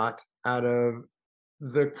got out of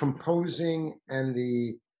the composing and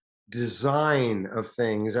the design of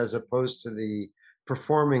things as opposed to the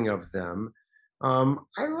performing of them.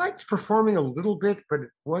 I liked performing a little bit, but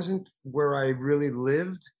it wasn't where I really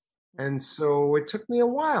lived. And so it took me a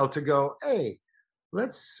while to go, hey,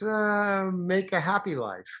 let's make a happy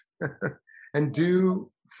life and do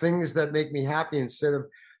things that make me happy instead of,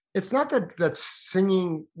 it's not that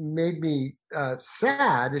singing made me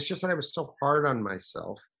sad. It's just that I was so hard on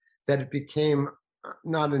myself that it became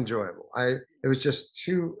not enjoyable. I was just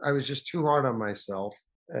too hard on myself.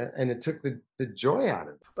 And it took the joy out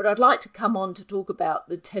of it. But I'd like to come on to talk about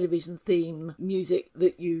the television theme music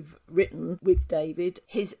that you've written with David.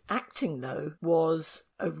 His acting, though, was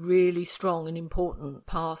a really strong and important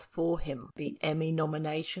path for him. The Emmy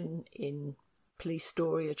nomination in Police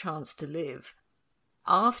Story, A Chance to Live.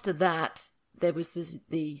 After that, there was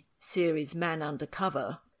the series Man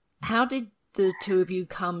Undercover. How did the two of you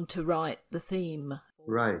come to write the theme?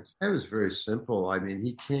 Right. It was very simple. I mean,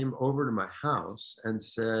 he came over to my house and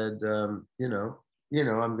said, I'm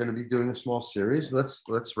going to be doing a small series.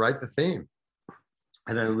 Let's write the theme.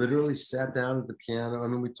 And I literally sat down at the piano. I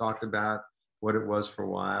mean, we talked about what it was for a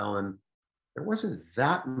while, and there wasn't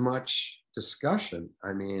that much discussion.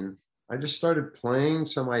 I mean, I just started playing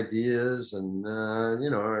some ideas, and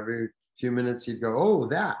every few minutes he'd go, "Oh,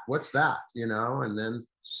 what's that?" And then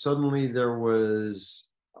suddenly there was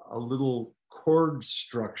a little chord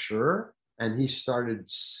structure, and he started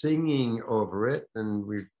singing over it, and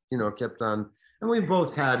we, kept on, and we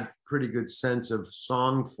both had pretty good sense of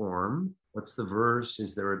song form. What's the verse?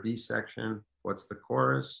 Is there a B section? What's the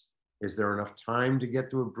chorus? Is there enough time to get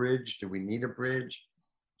to a bridge? Do we need a bridge?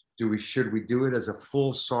 Should we do it as a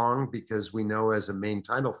full song? Because we know as a main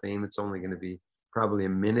title theme, it's only going to be probably a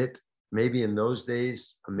minute, maybe in those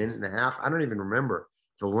days, a minute and a half. I don't even remember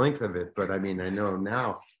the length of it, but I mean, I know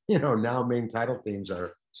now, now main title themes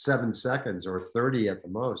are 7 seconds or 30 at the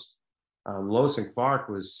most. Lois and Clark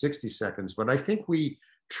was 60 seconds, but I think we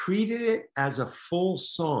treated it as a full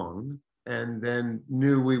song and then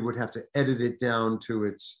knew we would have to edit it down to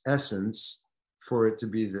its essence for it to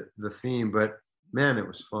be the theme. But man, it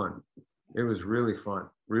was fun. It was really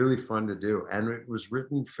fun to do. And it was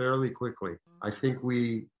written fairly quickly. I think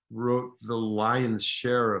we wrote the lion's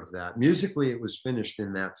share of that. Musically, it was finished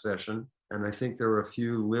in that session. And I think there were a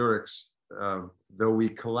few lyrics, though we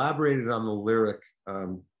collaborated on the lyric,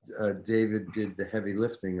 David did the heavy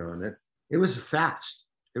lifting on it. It was fast.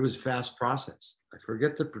 It was a fast process. I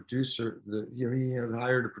forget the producer, he had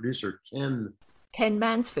hired a producer, Ken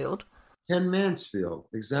Mansfield. Ken Mansfield,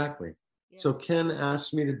 exactly. Yeah. So Ken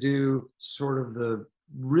asked me to do sort of the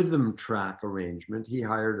rhythm track arrangement. He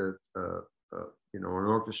hired an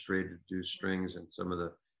orchestrator to do strings and some of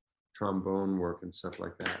the trombone work and stuff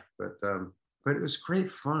like that. But it was great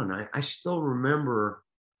fun. I still remember,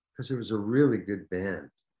 because it was a really good band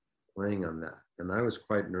playing on that. And I was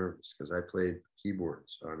quite nervous because I played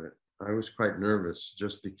keyboards on it. I was quite nervous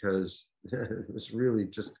just because it was really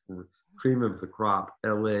just cream of the crop,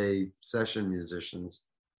 LA session musicians.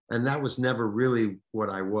 And that was never really what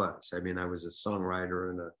I was. I mean, I was a songwriter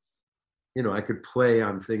and I could play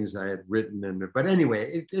on things I had written. But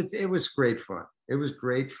anyway, it was great fun. It was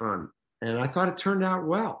great fun. And I thought it turned out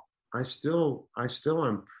well. I still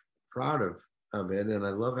am proud of it. And I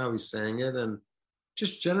love how he sang it. And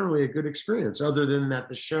just generally a good experience, other than that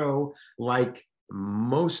the show, like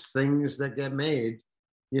most things that get made,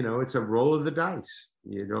 it's a roll of the dice.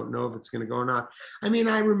 You don't know if it's going to go or not. I mean,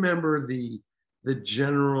 I remember the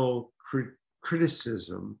general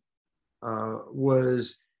criticism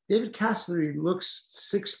was David Cassidy looks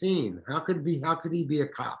 16. How could he be a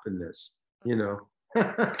cop in this?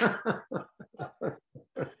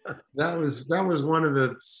 That was one of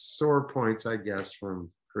the sore points, I guess, from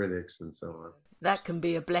critics and so on. That can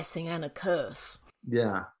be a blessing and a curse.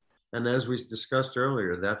 Yeah. And as we discussed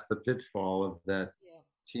earlier, that's the pitfall of that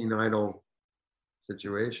teen idol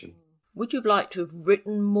situation. Would you have liked to have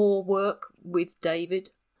written more work with David?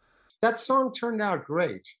 That song turned out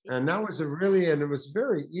great. And that was and it was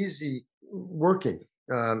very easy working.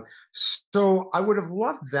 So I would have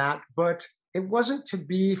loved that, but it wasn't to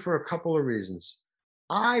be for a couple of reasons.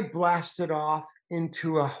 I blasted off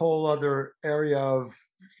into a whole other area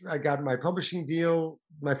I got my publishing deal,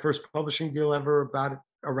 my first publishing deal ever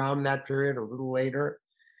around that period, a little later.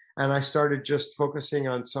 And I started just focusing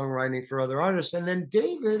on songwriting for other artists. And then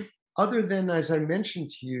David, other than, as I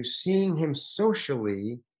mentioned to you, seeing him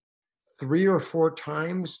socially 3 or 4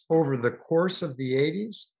 times over the course of the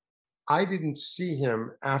 80s, I didn't see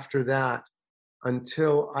him after that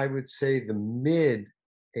until I would say the mid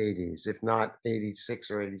 80s, if not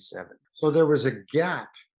 86 or 87. So there was a gap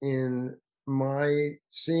in my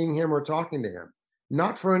seeing him or talking to him,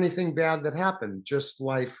 not for anything bad that happened, just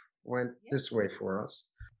life went this way for us.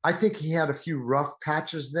 I think he had a few rough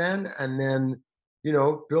patches then, and then,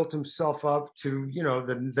 built himself up to,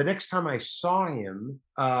 the next time I saw him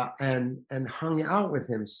and hung out with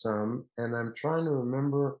him some, and I'm trying to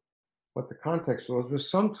remember what the context was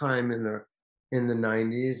sometime in the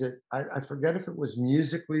 90s. I forget if it was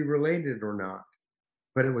musically related or not,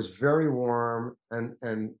 but it was very warm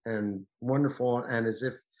and wonderful, and as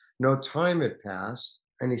if no time had passed.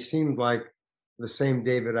 And he seemed like the same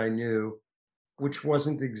David I knew, which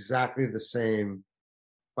wasn't exactly the same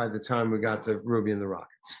by the time we got to Ruby and the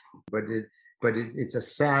Rockits. But it's a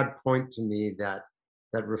sad point to me that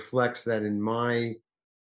reflects that in my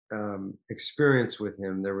experience with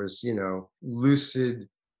him, there was, lucid,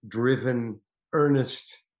 driven,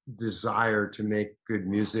 earnest desire to make good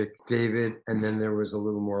music, David, and then there was a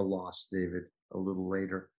little more lost David a little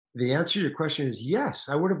later. The answer to your question is yes,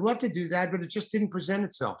 I would have loved to do that, but it just didn't present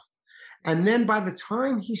itself. And then by the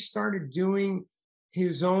time he started doing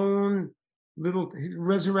his own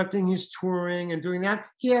resurrecting his touring and doing that,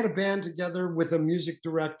 he had a band together with a music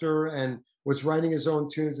director and was writing his own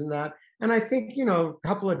tunes and that. And I think, a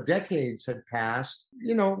couple of decades had passed.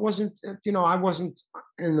 It wasn't, I wasn't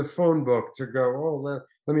in the phone book to go, oh,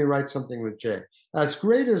 let me write something with Jay. As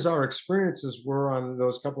great as our experiences were on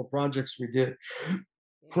those couple projects we did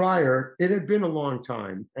prior, it had been a long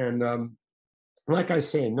time. And like I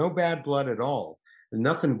say, no bad blood at all,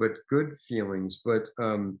 nothing but good feelings. But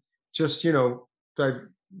just,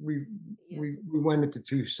 we went into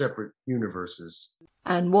two separate universes.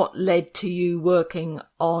 And what led to you working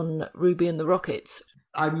on Ruby and the Rockits?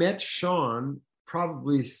 I met Shaun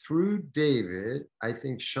probably through David. I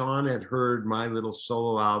think Shaun had heard my little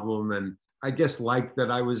solo album and I guess liked that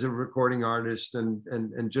I was a recording artist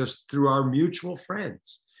and just through our mutual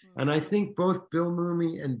friends. And I think both Bill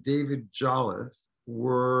Mumy and David Jolliffe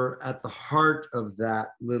were at the heart of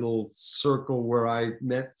that little circle where I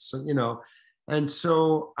met some, and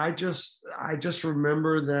so I just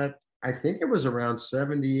remember that I think it was around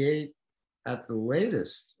 78 at the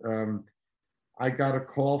latest. I got a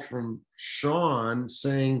call from Shaun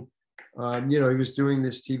saying, he was doing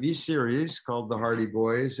this TV series called The Hardy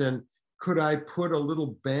Boys, and could I put a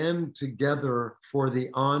little band together for the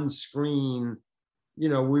on-screen,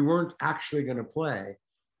 we weren't actually going to play.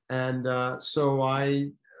 And so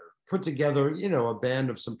I put together, a band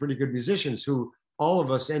of some pretty good musicians who all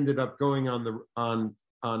of us ended up going on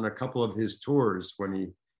a couple of his tours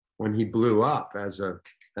when he blew up as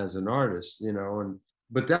an artist,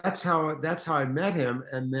 but that's how I met him.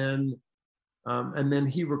 And then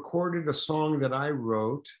he recorded a song that I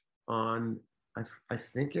wrote on, I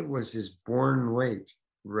think it was his Born Late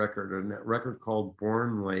record, a record called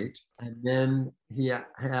Born Late. And then he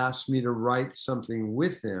asked me to write something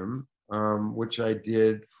with him, which I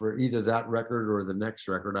did for either that record or the next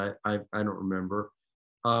record. I don't remember.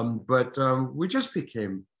 But we just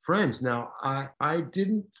became friends. Now, I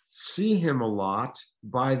didn't see him a lot.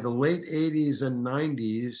 By the late 80s and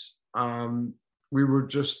 90s, we were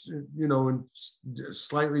just, in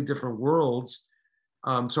slightly different worlds.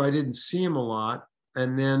 So I didn't see him a lot.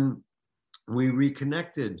 And then we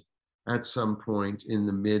reconnected at some point in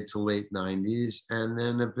the mid to late 90s and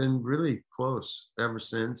then have been really close ever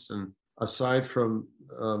since. And aside from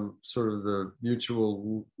sort of the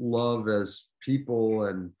mutual love as people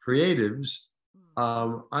and creatives,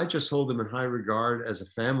 I just hold him in high regard as a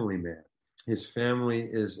family man. His family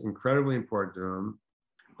is incredibly important to him,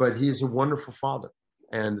 but he's a wonderful father.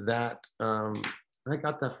 And that, I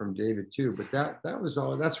got that from David too, but that was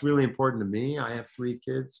all, that's really important to me. I have 3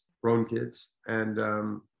 kids, grown kids, and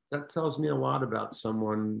that tells me a lot about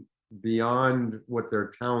someone beyond what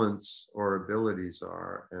their talents or abilities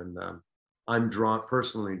are. And I'm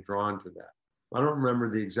personally drawn to that. I don't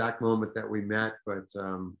remember the exact moment that we met, but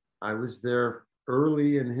I was there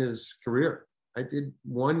early in his career. I did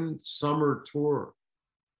one summer tour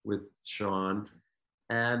with Shaun,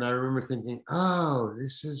 and I remember thinking, oh,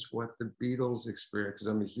 this is what the Beatles experience, because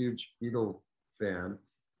I'm a huge Beatle fan.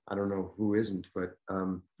 I don't know who isn't, but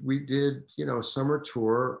we did, a summer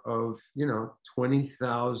tour of,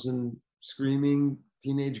 20,000 screaming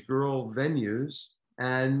teenage girl venues,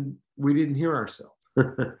 and we didn't hear ourselves.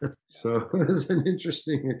 So it was an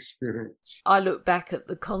interesting experience. I look back at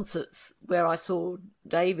the concerts where I saw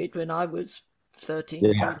David when I was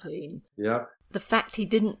 13, 14. Yeah. The fact he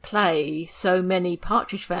didn't play so many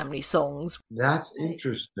Partridge Family songs. That's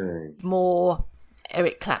interesting. More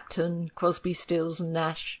Eric Clapton, Crosby, Stills and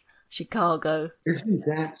Nash, Chicago. Isn't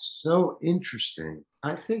that so interesting?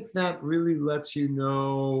 I think that really lets you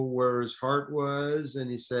know where his heart was. And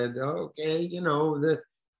he said, okay,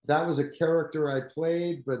 that was a character I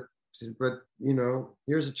played, but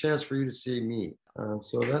here's a chance for you to see me.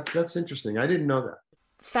 So that's interesting. I didn't know that.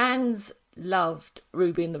 Fans loved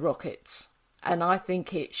Ruby and the Rockits, and I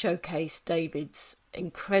think it showcased David's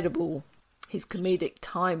his comedic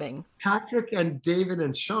timing. Patrick and David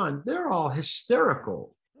and Shaun, they're all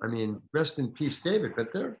hysterical. I mean, rest in peace, David,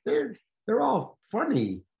 but they're all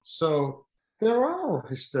funny. So they're all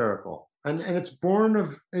hysterical, and it's born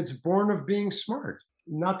of being smart.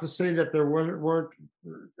 Not to say that there weren't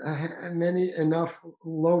many enough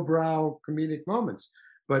lowbrow comedic moments,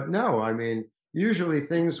 but no, I mean, usually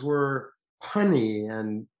things were punny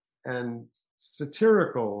and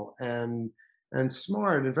satirical and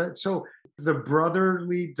smart. So the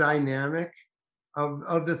brotherly dynamic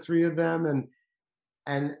of the 3 of them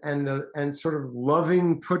and sort of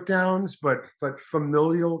loving put downs, but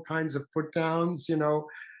familial kinds of put downs.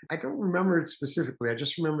 I don't remember it specifically. I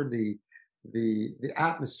just remember the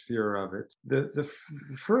atmosphere of it. The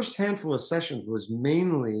first handful of sessions was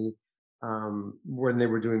mainly when they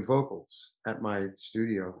were doing vocals at my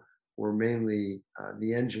studio, were mainly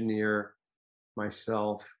the engineer,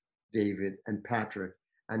 myself, David, and Patrick.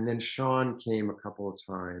 And then Shaun came a couple of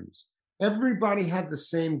times. Everybody had the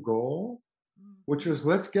same goal, which was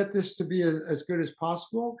let's get this to be as good as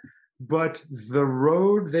possible. But the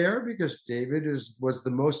road there, because David was the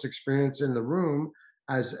most experienced in the room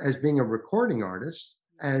as being a recording artist.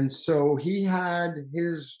 And so he had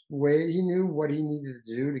his way, he knew what he needed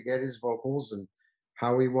to do to get his vocals and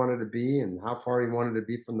how he wanted to be and how far he wanted to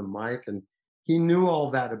be from the mic. And he knew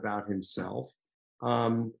all that about himself.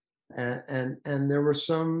 And there were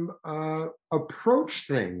some approach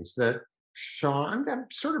things that Shaun, I'm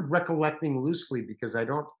sort of recollecting loosely because I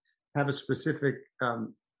don't have a specific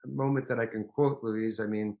moment that I can quote, Louise. I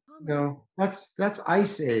mean, no, that's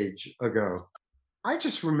Ice Age ago. I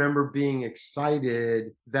just remember being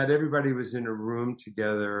excited that everybody was in a room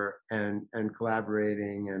together and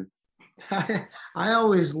collaborating. And I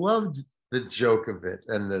always loved the joke of it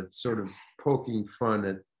and the sort of poking fun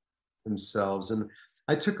at themselves. And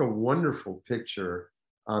I took a wonderful picture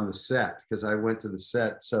on the set because I went to the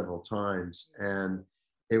set several times, and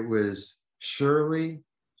it was Shirley,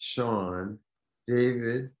 Shaun,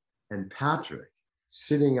 David, and Patrick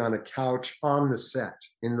sitting on a couch on the set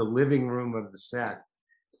in the living room of the set.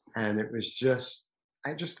 And it was just,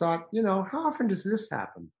 I just thought, how often does this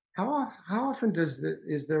happen? How often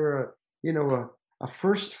is there a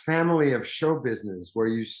first family of show business where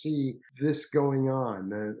you see this going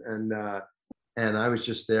on? And I was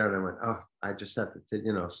just there and I went, oh, I just have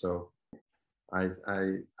to, so I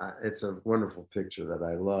it's a wonderful picture that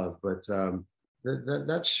I love. But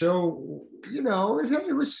that show,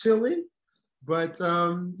 it was silly, but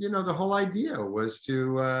the whole idea was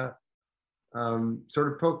to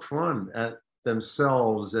sort of poke fun at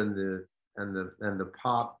themselves and the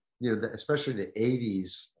pop, especially the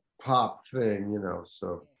 80s pop thing,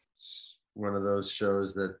 so it's one of those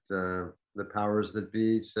shows that the powers that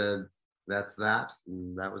be said, that's that,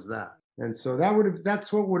 and that was that. And so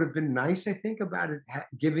that's what would have been nice, I think, about it,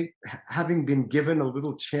 having been given a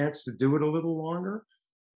little chance to do it a little longer.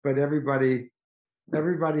 But everybody's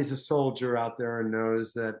a soldier out there and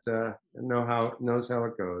knows that knows how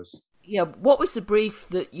it goes. Yeah, what was the brief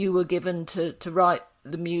that you were given to write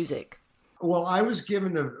the music? Well, I was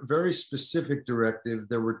given a very specific directive.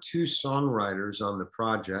 There were 2 songwriters on the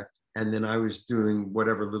project, and then I was doing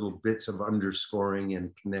whatever little bits of underscoring and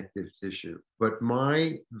connective tissue. But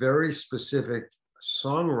my very specific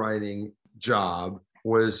songwriting job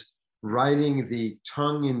was writing the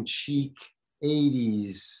tongue-in-cheek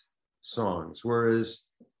 80s songs, whereas,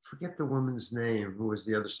 forget the woman's name, who was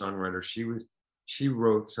the other songwriter. She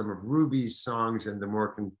wrote some of Ruby's songs and the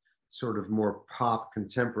more pop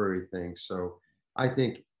contemporary things. So I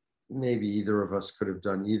think maybe either of us could have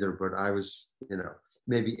done either, but I was,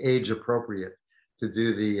 maybe age appropriate to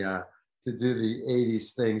do the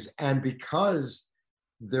 80s things. And because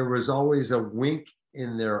there was always a wink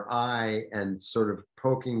in their eye and sort of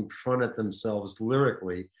poking fun at themselves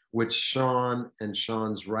lyrically, which Shaun and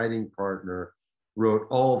Shaun's writing partner wrote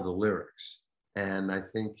all the lyrics. And I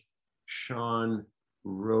think Shaun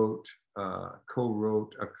co-wrote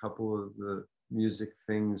a couple of the music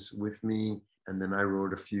things with me, and then I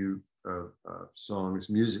wrote a few songs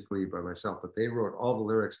musically by myself, but they wrote all the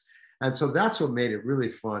lyrics. And so that's what made it really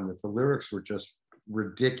fun, that the lyrics were just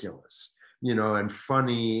ridiculous, and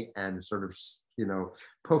funny and sort of,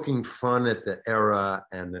 poking fun at the era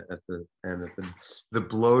and at the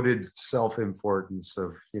bloated self-importance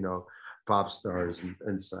of, pop stars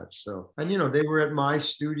and such. So, and they were at my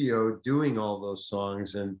studio doing all those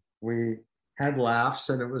songs, and we had laughs,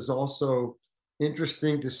 and it was also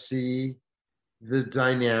interesting to see the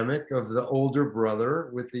dynamic of the older brother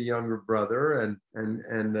with the younger brother, and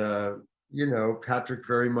Patrick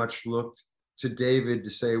very much looked to David to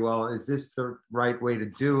say, well, is this the right way to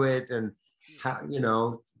do it? And how,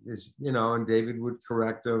 and David would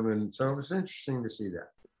correct him. And so it was interesting to see that.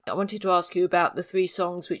 I wanted to ask you about the 3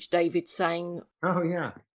 songs which David sang. Oh,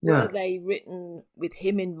 yeah. Were they written with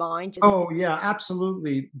him in mind? Oh, yeah,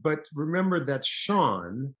 absolutely. But remember that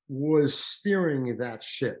Shaun was steering that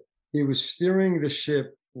ship. He was steering the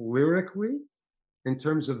ship lyrically in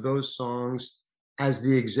terms of those songs as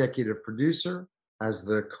the executive producer, as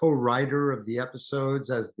the co-writer of the episodes,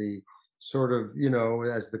 as the sort of,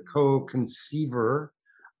 as the co-conceiver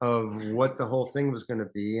of what the whole thing was going to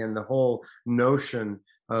be, and the whole notion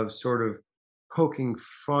of sort of poking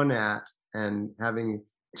fun at and having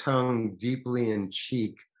tongue deeply in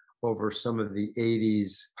cheek over some of the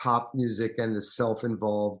 80s pop music and the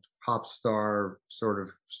self-involved pop star sort of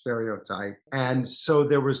stereotype. And so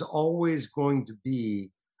there was always going to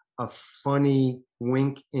be a funny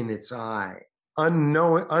wink in its eye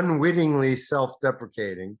unwittingly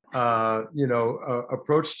self-deprecating,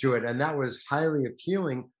 approach to it. And that was highly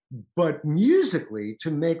appealing, but musically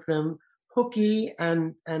to make them hooky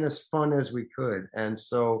and as fun as we could. And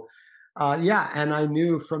so, and I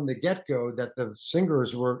knew from the get-go that the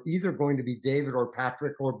singers were either going to be David or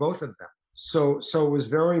Patrick or both of them. So it was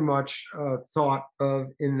very much thought of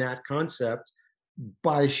in that concept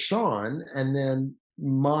by Shaun, and then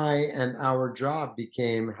my and our job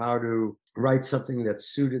became how to write something that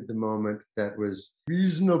suited the moment, that was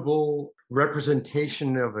reasonable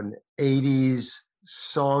representation of an 80s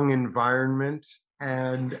song environment.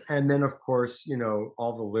 And then, of course,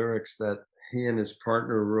 all the lyrics that he and his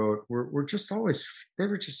partner wrote were just always, they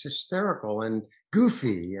were just hysterical and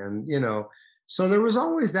goofy. And, so there was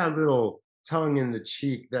always that little tongue in the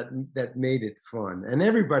cheek that made it fun. And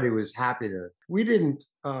everybody was happy we didn't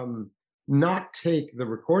not take the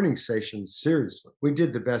recording sessions seriously. We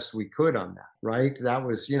did the best we could on that, right? That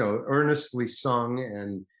was, earnestly sung,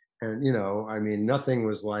 and nothing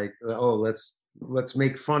was like, oh, let's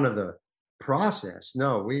make fun of the process.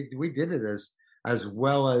 No, we did it as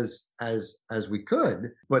well as we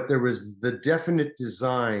could, but there was the definite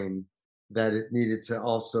design that it needed to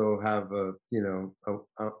also have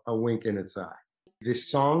a wink in its eye. The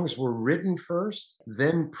songs were written first,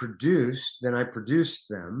 then produced. Then I produced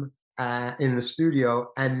them in the studio,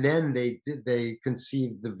 and then they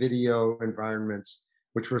conceived the video environments,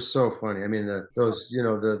 which were so funny. I mean,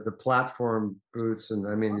 the platform boots, and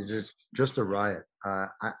I mean, just a riot.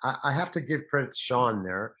 I have to give credit to Shaun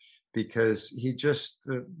there, because he just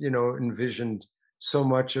envisioned so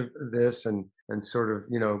much of this and sort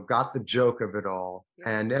of got the joke of it all,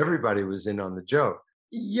 and everybody was in on the joke.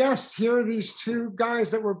 Yes, here are these two guys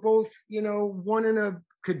that were both one in a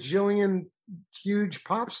cajillion huge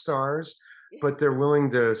pop stars, but they're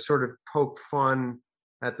willing to sort of poke fun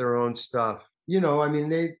at their own stuff. I mean,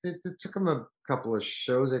 they took them a couple of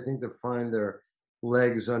shows, I think, to find their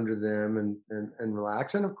legs under them and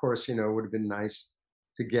relax. And of course, it would have been nice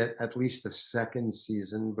to get at least a second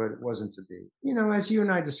season, but it wasn't to be. As you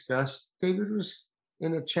and I discussed, David was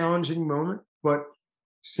in a challenging moment, but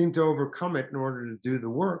seemed to overcome it in order to do the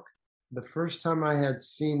work. The first time I had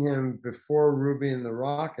seen him before Ruby and the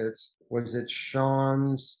Rockits was at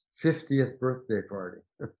Shaun's 50th birthday party.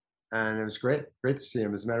 And it was great to see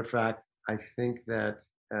him. As a matter of fact, I think that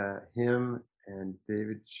him and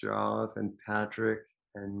David Jolliffe and Patrick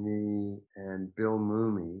and me and Bill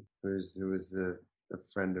Mumy, who was a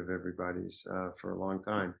friend of everybody's for a long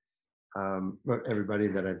time, but everybody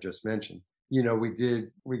that I've just mentioned.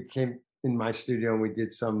 We came in my studio and we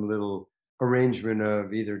did some little arrangement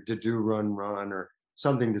of either "Do Run Run" or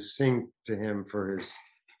something to sing to him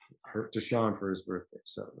to Shaun for his birthday.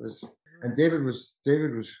 So it was, and David was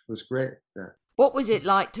great. Yeah. What was it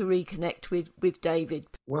like to reconnect with David?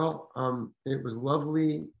 Well, it was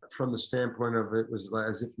lovely from the standpoint of it was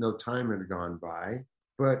as if no time had gone by,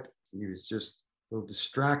 but he was just a little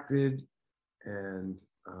distracted and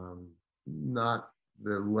not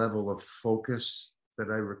the level of focus that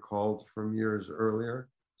I recalled from years earlier.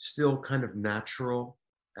 Still kind of natural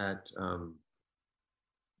at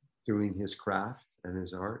doing his craft and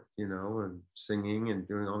his art, and singing and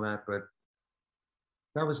doing all that. But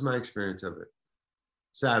that was my experience of it.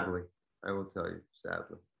 Sadly, I will tell you,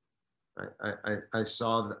 sadly. I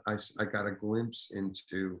saw that I got a glimpse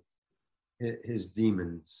into his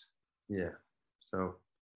demons. Yeah. So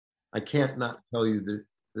I can't not tell you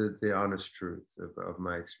the honest truth of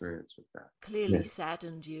my experience with that. Clearly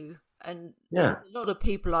saddened you. And a lot of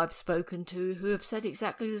people I've spoken to who have said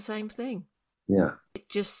exactly the same thing. Yeah. It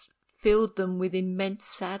just filled them with immense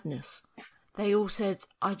sadness. They all said,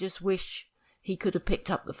 I just wish he could have picked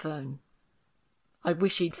up the phone. I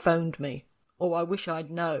wish he'd phoned me, or I wish I'd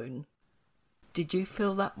known. Did you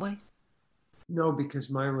feel that way? No, because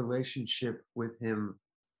my relationship with him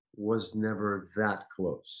was never that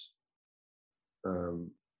close.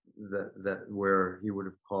 That where he would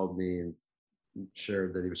have called me and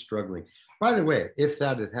shared that he was struggling. By the way, if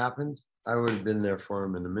that had happened, I would have been there for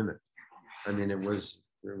him in a minute. I mean, there was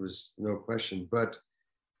no question. But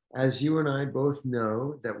as you and I both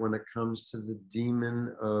know, that when it comes to the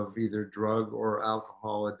demon of either drug or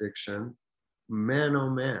alcohol addiction, man, oh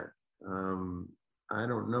man, I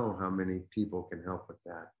don't know how many people can help with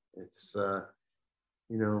that. It's,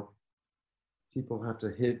 people have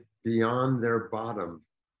to hit beyond their bottom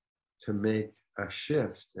to make a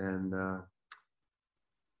shift. And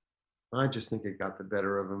I just think it got the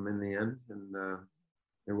better of them in the end. And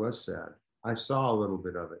it was sad. I saw a little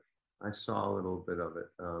bit of it.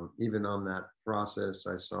 Even on that process,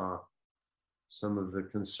 I saw some of the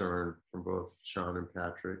concern from both Shaun and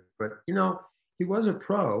Patrick. But, he was a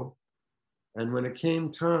pro, and when it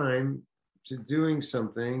came time to doing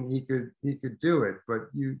something, he could do it. But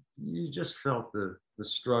you just felt the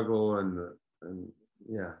struggle and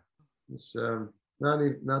yeah, it's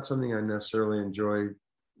not something I necessarily enjoy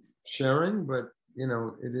sharing, but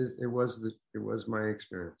it was my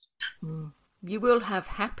experience. You will have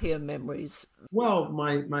happier memories. Well,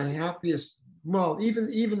 my happiest, well,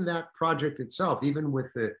 even that project itself, even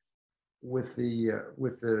with the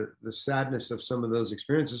sadness of some of those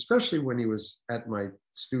experiences, especially when he was at my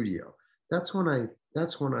studio, that's when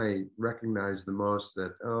I recognized the most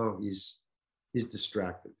that, oh, he's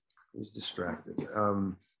distracted.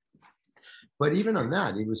 But even on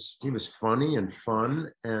that, he was funny and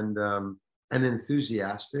fun and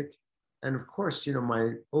enthusiastic. And of course,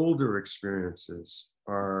 my older experiences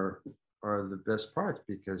are the best part,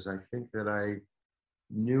 because I think that I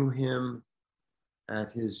knew him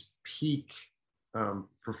at his peak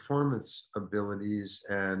performance abilities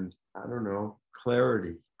and, I don't know,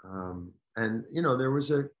 clarity. And there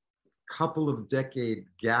was a couple of decade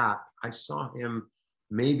gap. I saw him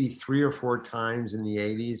maybe 3 or 4 times in the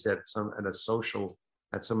 80s at a social,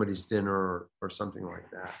 at somebody's dinner or something like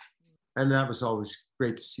that. And that was always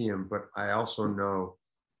great to see him. But I also know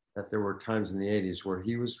that there were times in the 80s where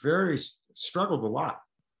he was struggled a lot,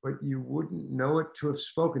 but you wouldn't know it to have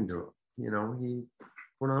spoken to him. He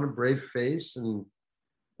put on a brave face and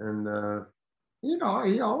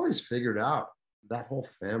he always figured out. That whole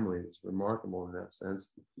family is remarkable in that sense.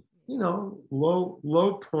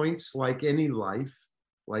 Low points like any life,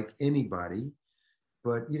 like anybody.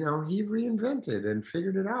 But, he reinvented and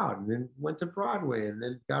figured it out, and then went to Broadway, and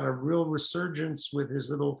then got a real resurgence with his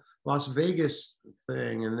little Las Vegas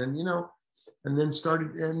thing. And then, and then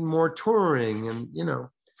started and more touring and,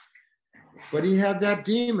 but he had that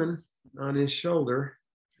demon on his shoulder.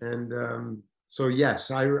 And so, yes,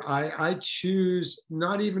 I choose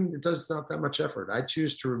not that much effort. I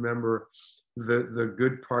choose to remember the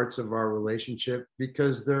good parts of our relationship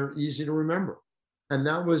because they're easy to remember. And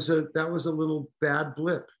that was a little bad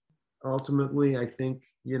blip. Ultimately, I think,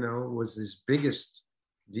 it was his biggest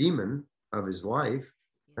demon of his life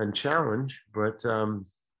and challenge, but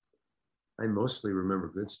I mostly remember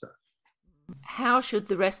good stuff. How should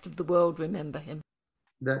the rest of the world remember him?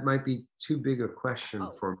 That might be too big a question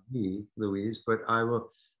for me, Louise, but I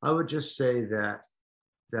would just say that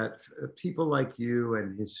people like you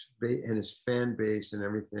and his fan base and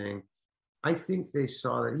everything, I think they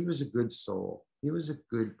saw that he was a good soul. He was a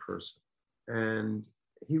good person. And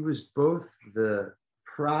he was both the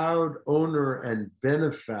proud owner and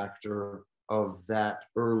benefactor of that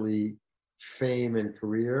early fame and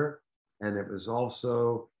career. And it was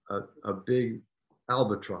also a big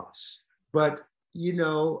albatross. But,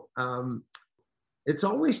 it's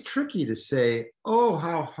always tricky to say, oh,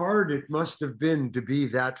 how hard it must have been to be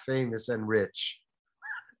that famous and rich.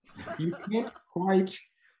 You can't quite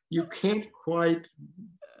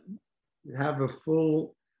have a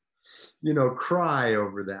full, cry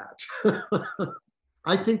over that.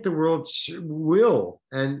 I think the world will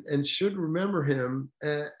and should remember him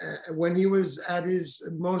when he was at his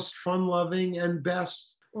most fun-loving and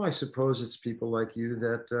best. Well, I suppose it's people like you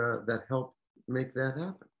that help make that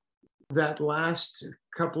happen. That last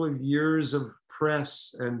couple of years of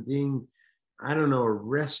press and being, I don't know,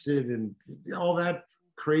 arrested and all that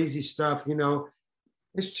crazy stuff,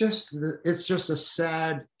 it's just a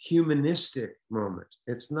sad humanistic moment.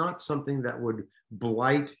 It's not something that would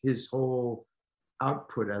blight his whole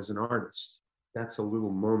output as an artist. That's a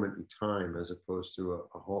little moment in time as opposed to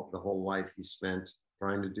the whole life he spent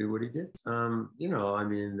trying to do what he did.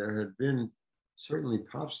 There had been certainly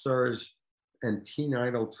pop stars and teen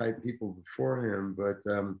idol type people before him, but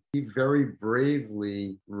he very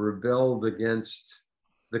bravely rebelled against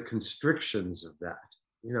the constrictions of that.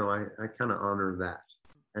 I kind of honor that.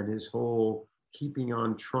 And his whole keeping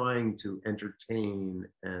on trying to entertain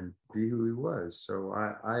and be who he was. So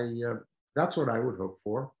that's what I would hope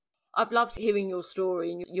for. I've loved hearing your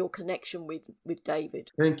story and your connection with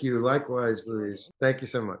David. Thank you. Likewise, Louise. Thank you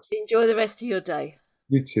so much. Enjoy the rest of your day.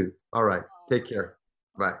 You too. All right. Take care.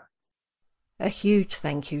 Bye. A huge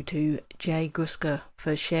thank you to Jay Gruska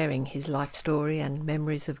for sharing his life story and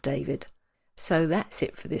memories of David. So that's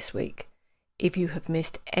it for this week. If you have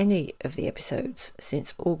missed any of the episodes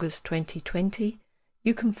since August 2020,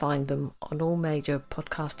 you can find them on all major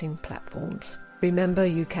podcasting platforms. Remember,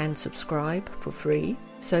 you can subscribe for free,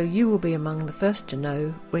 so you will be among the first to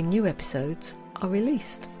know when new episodes are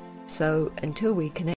released. So until we connect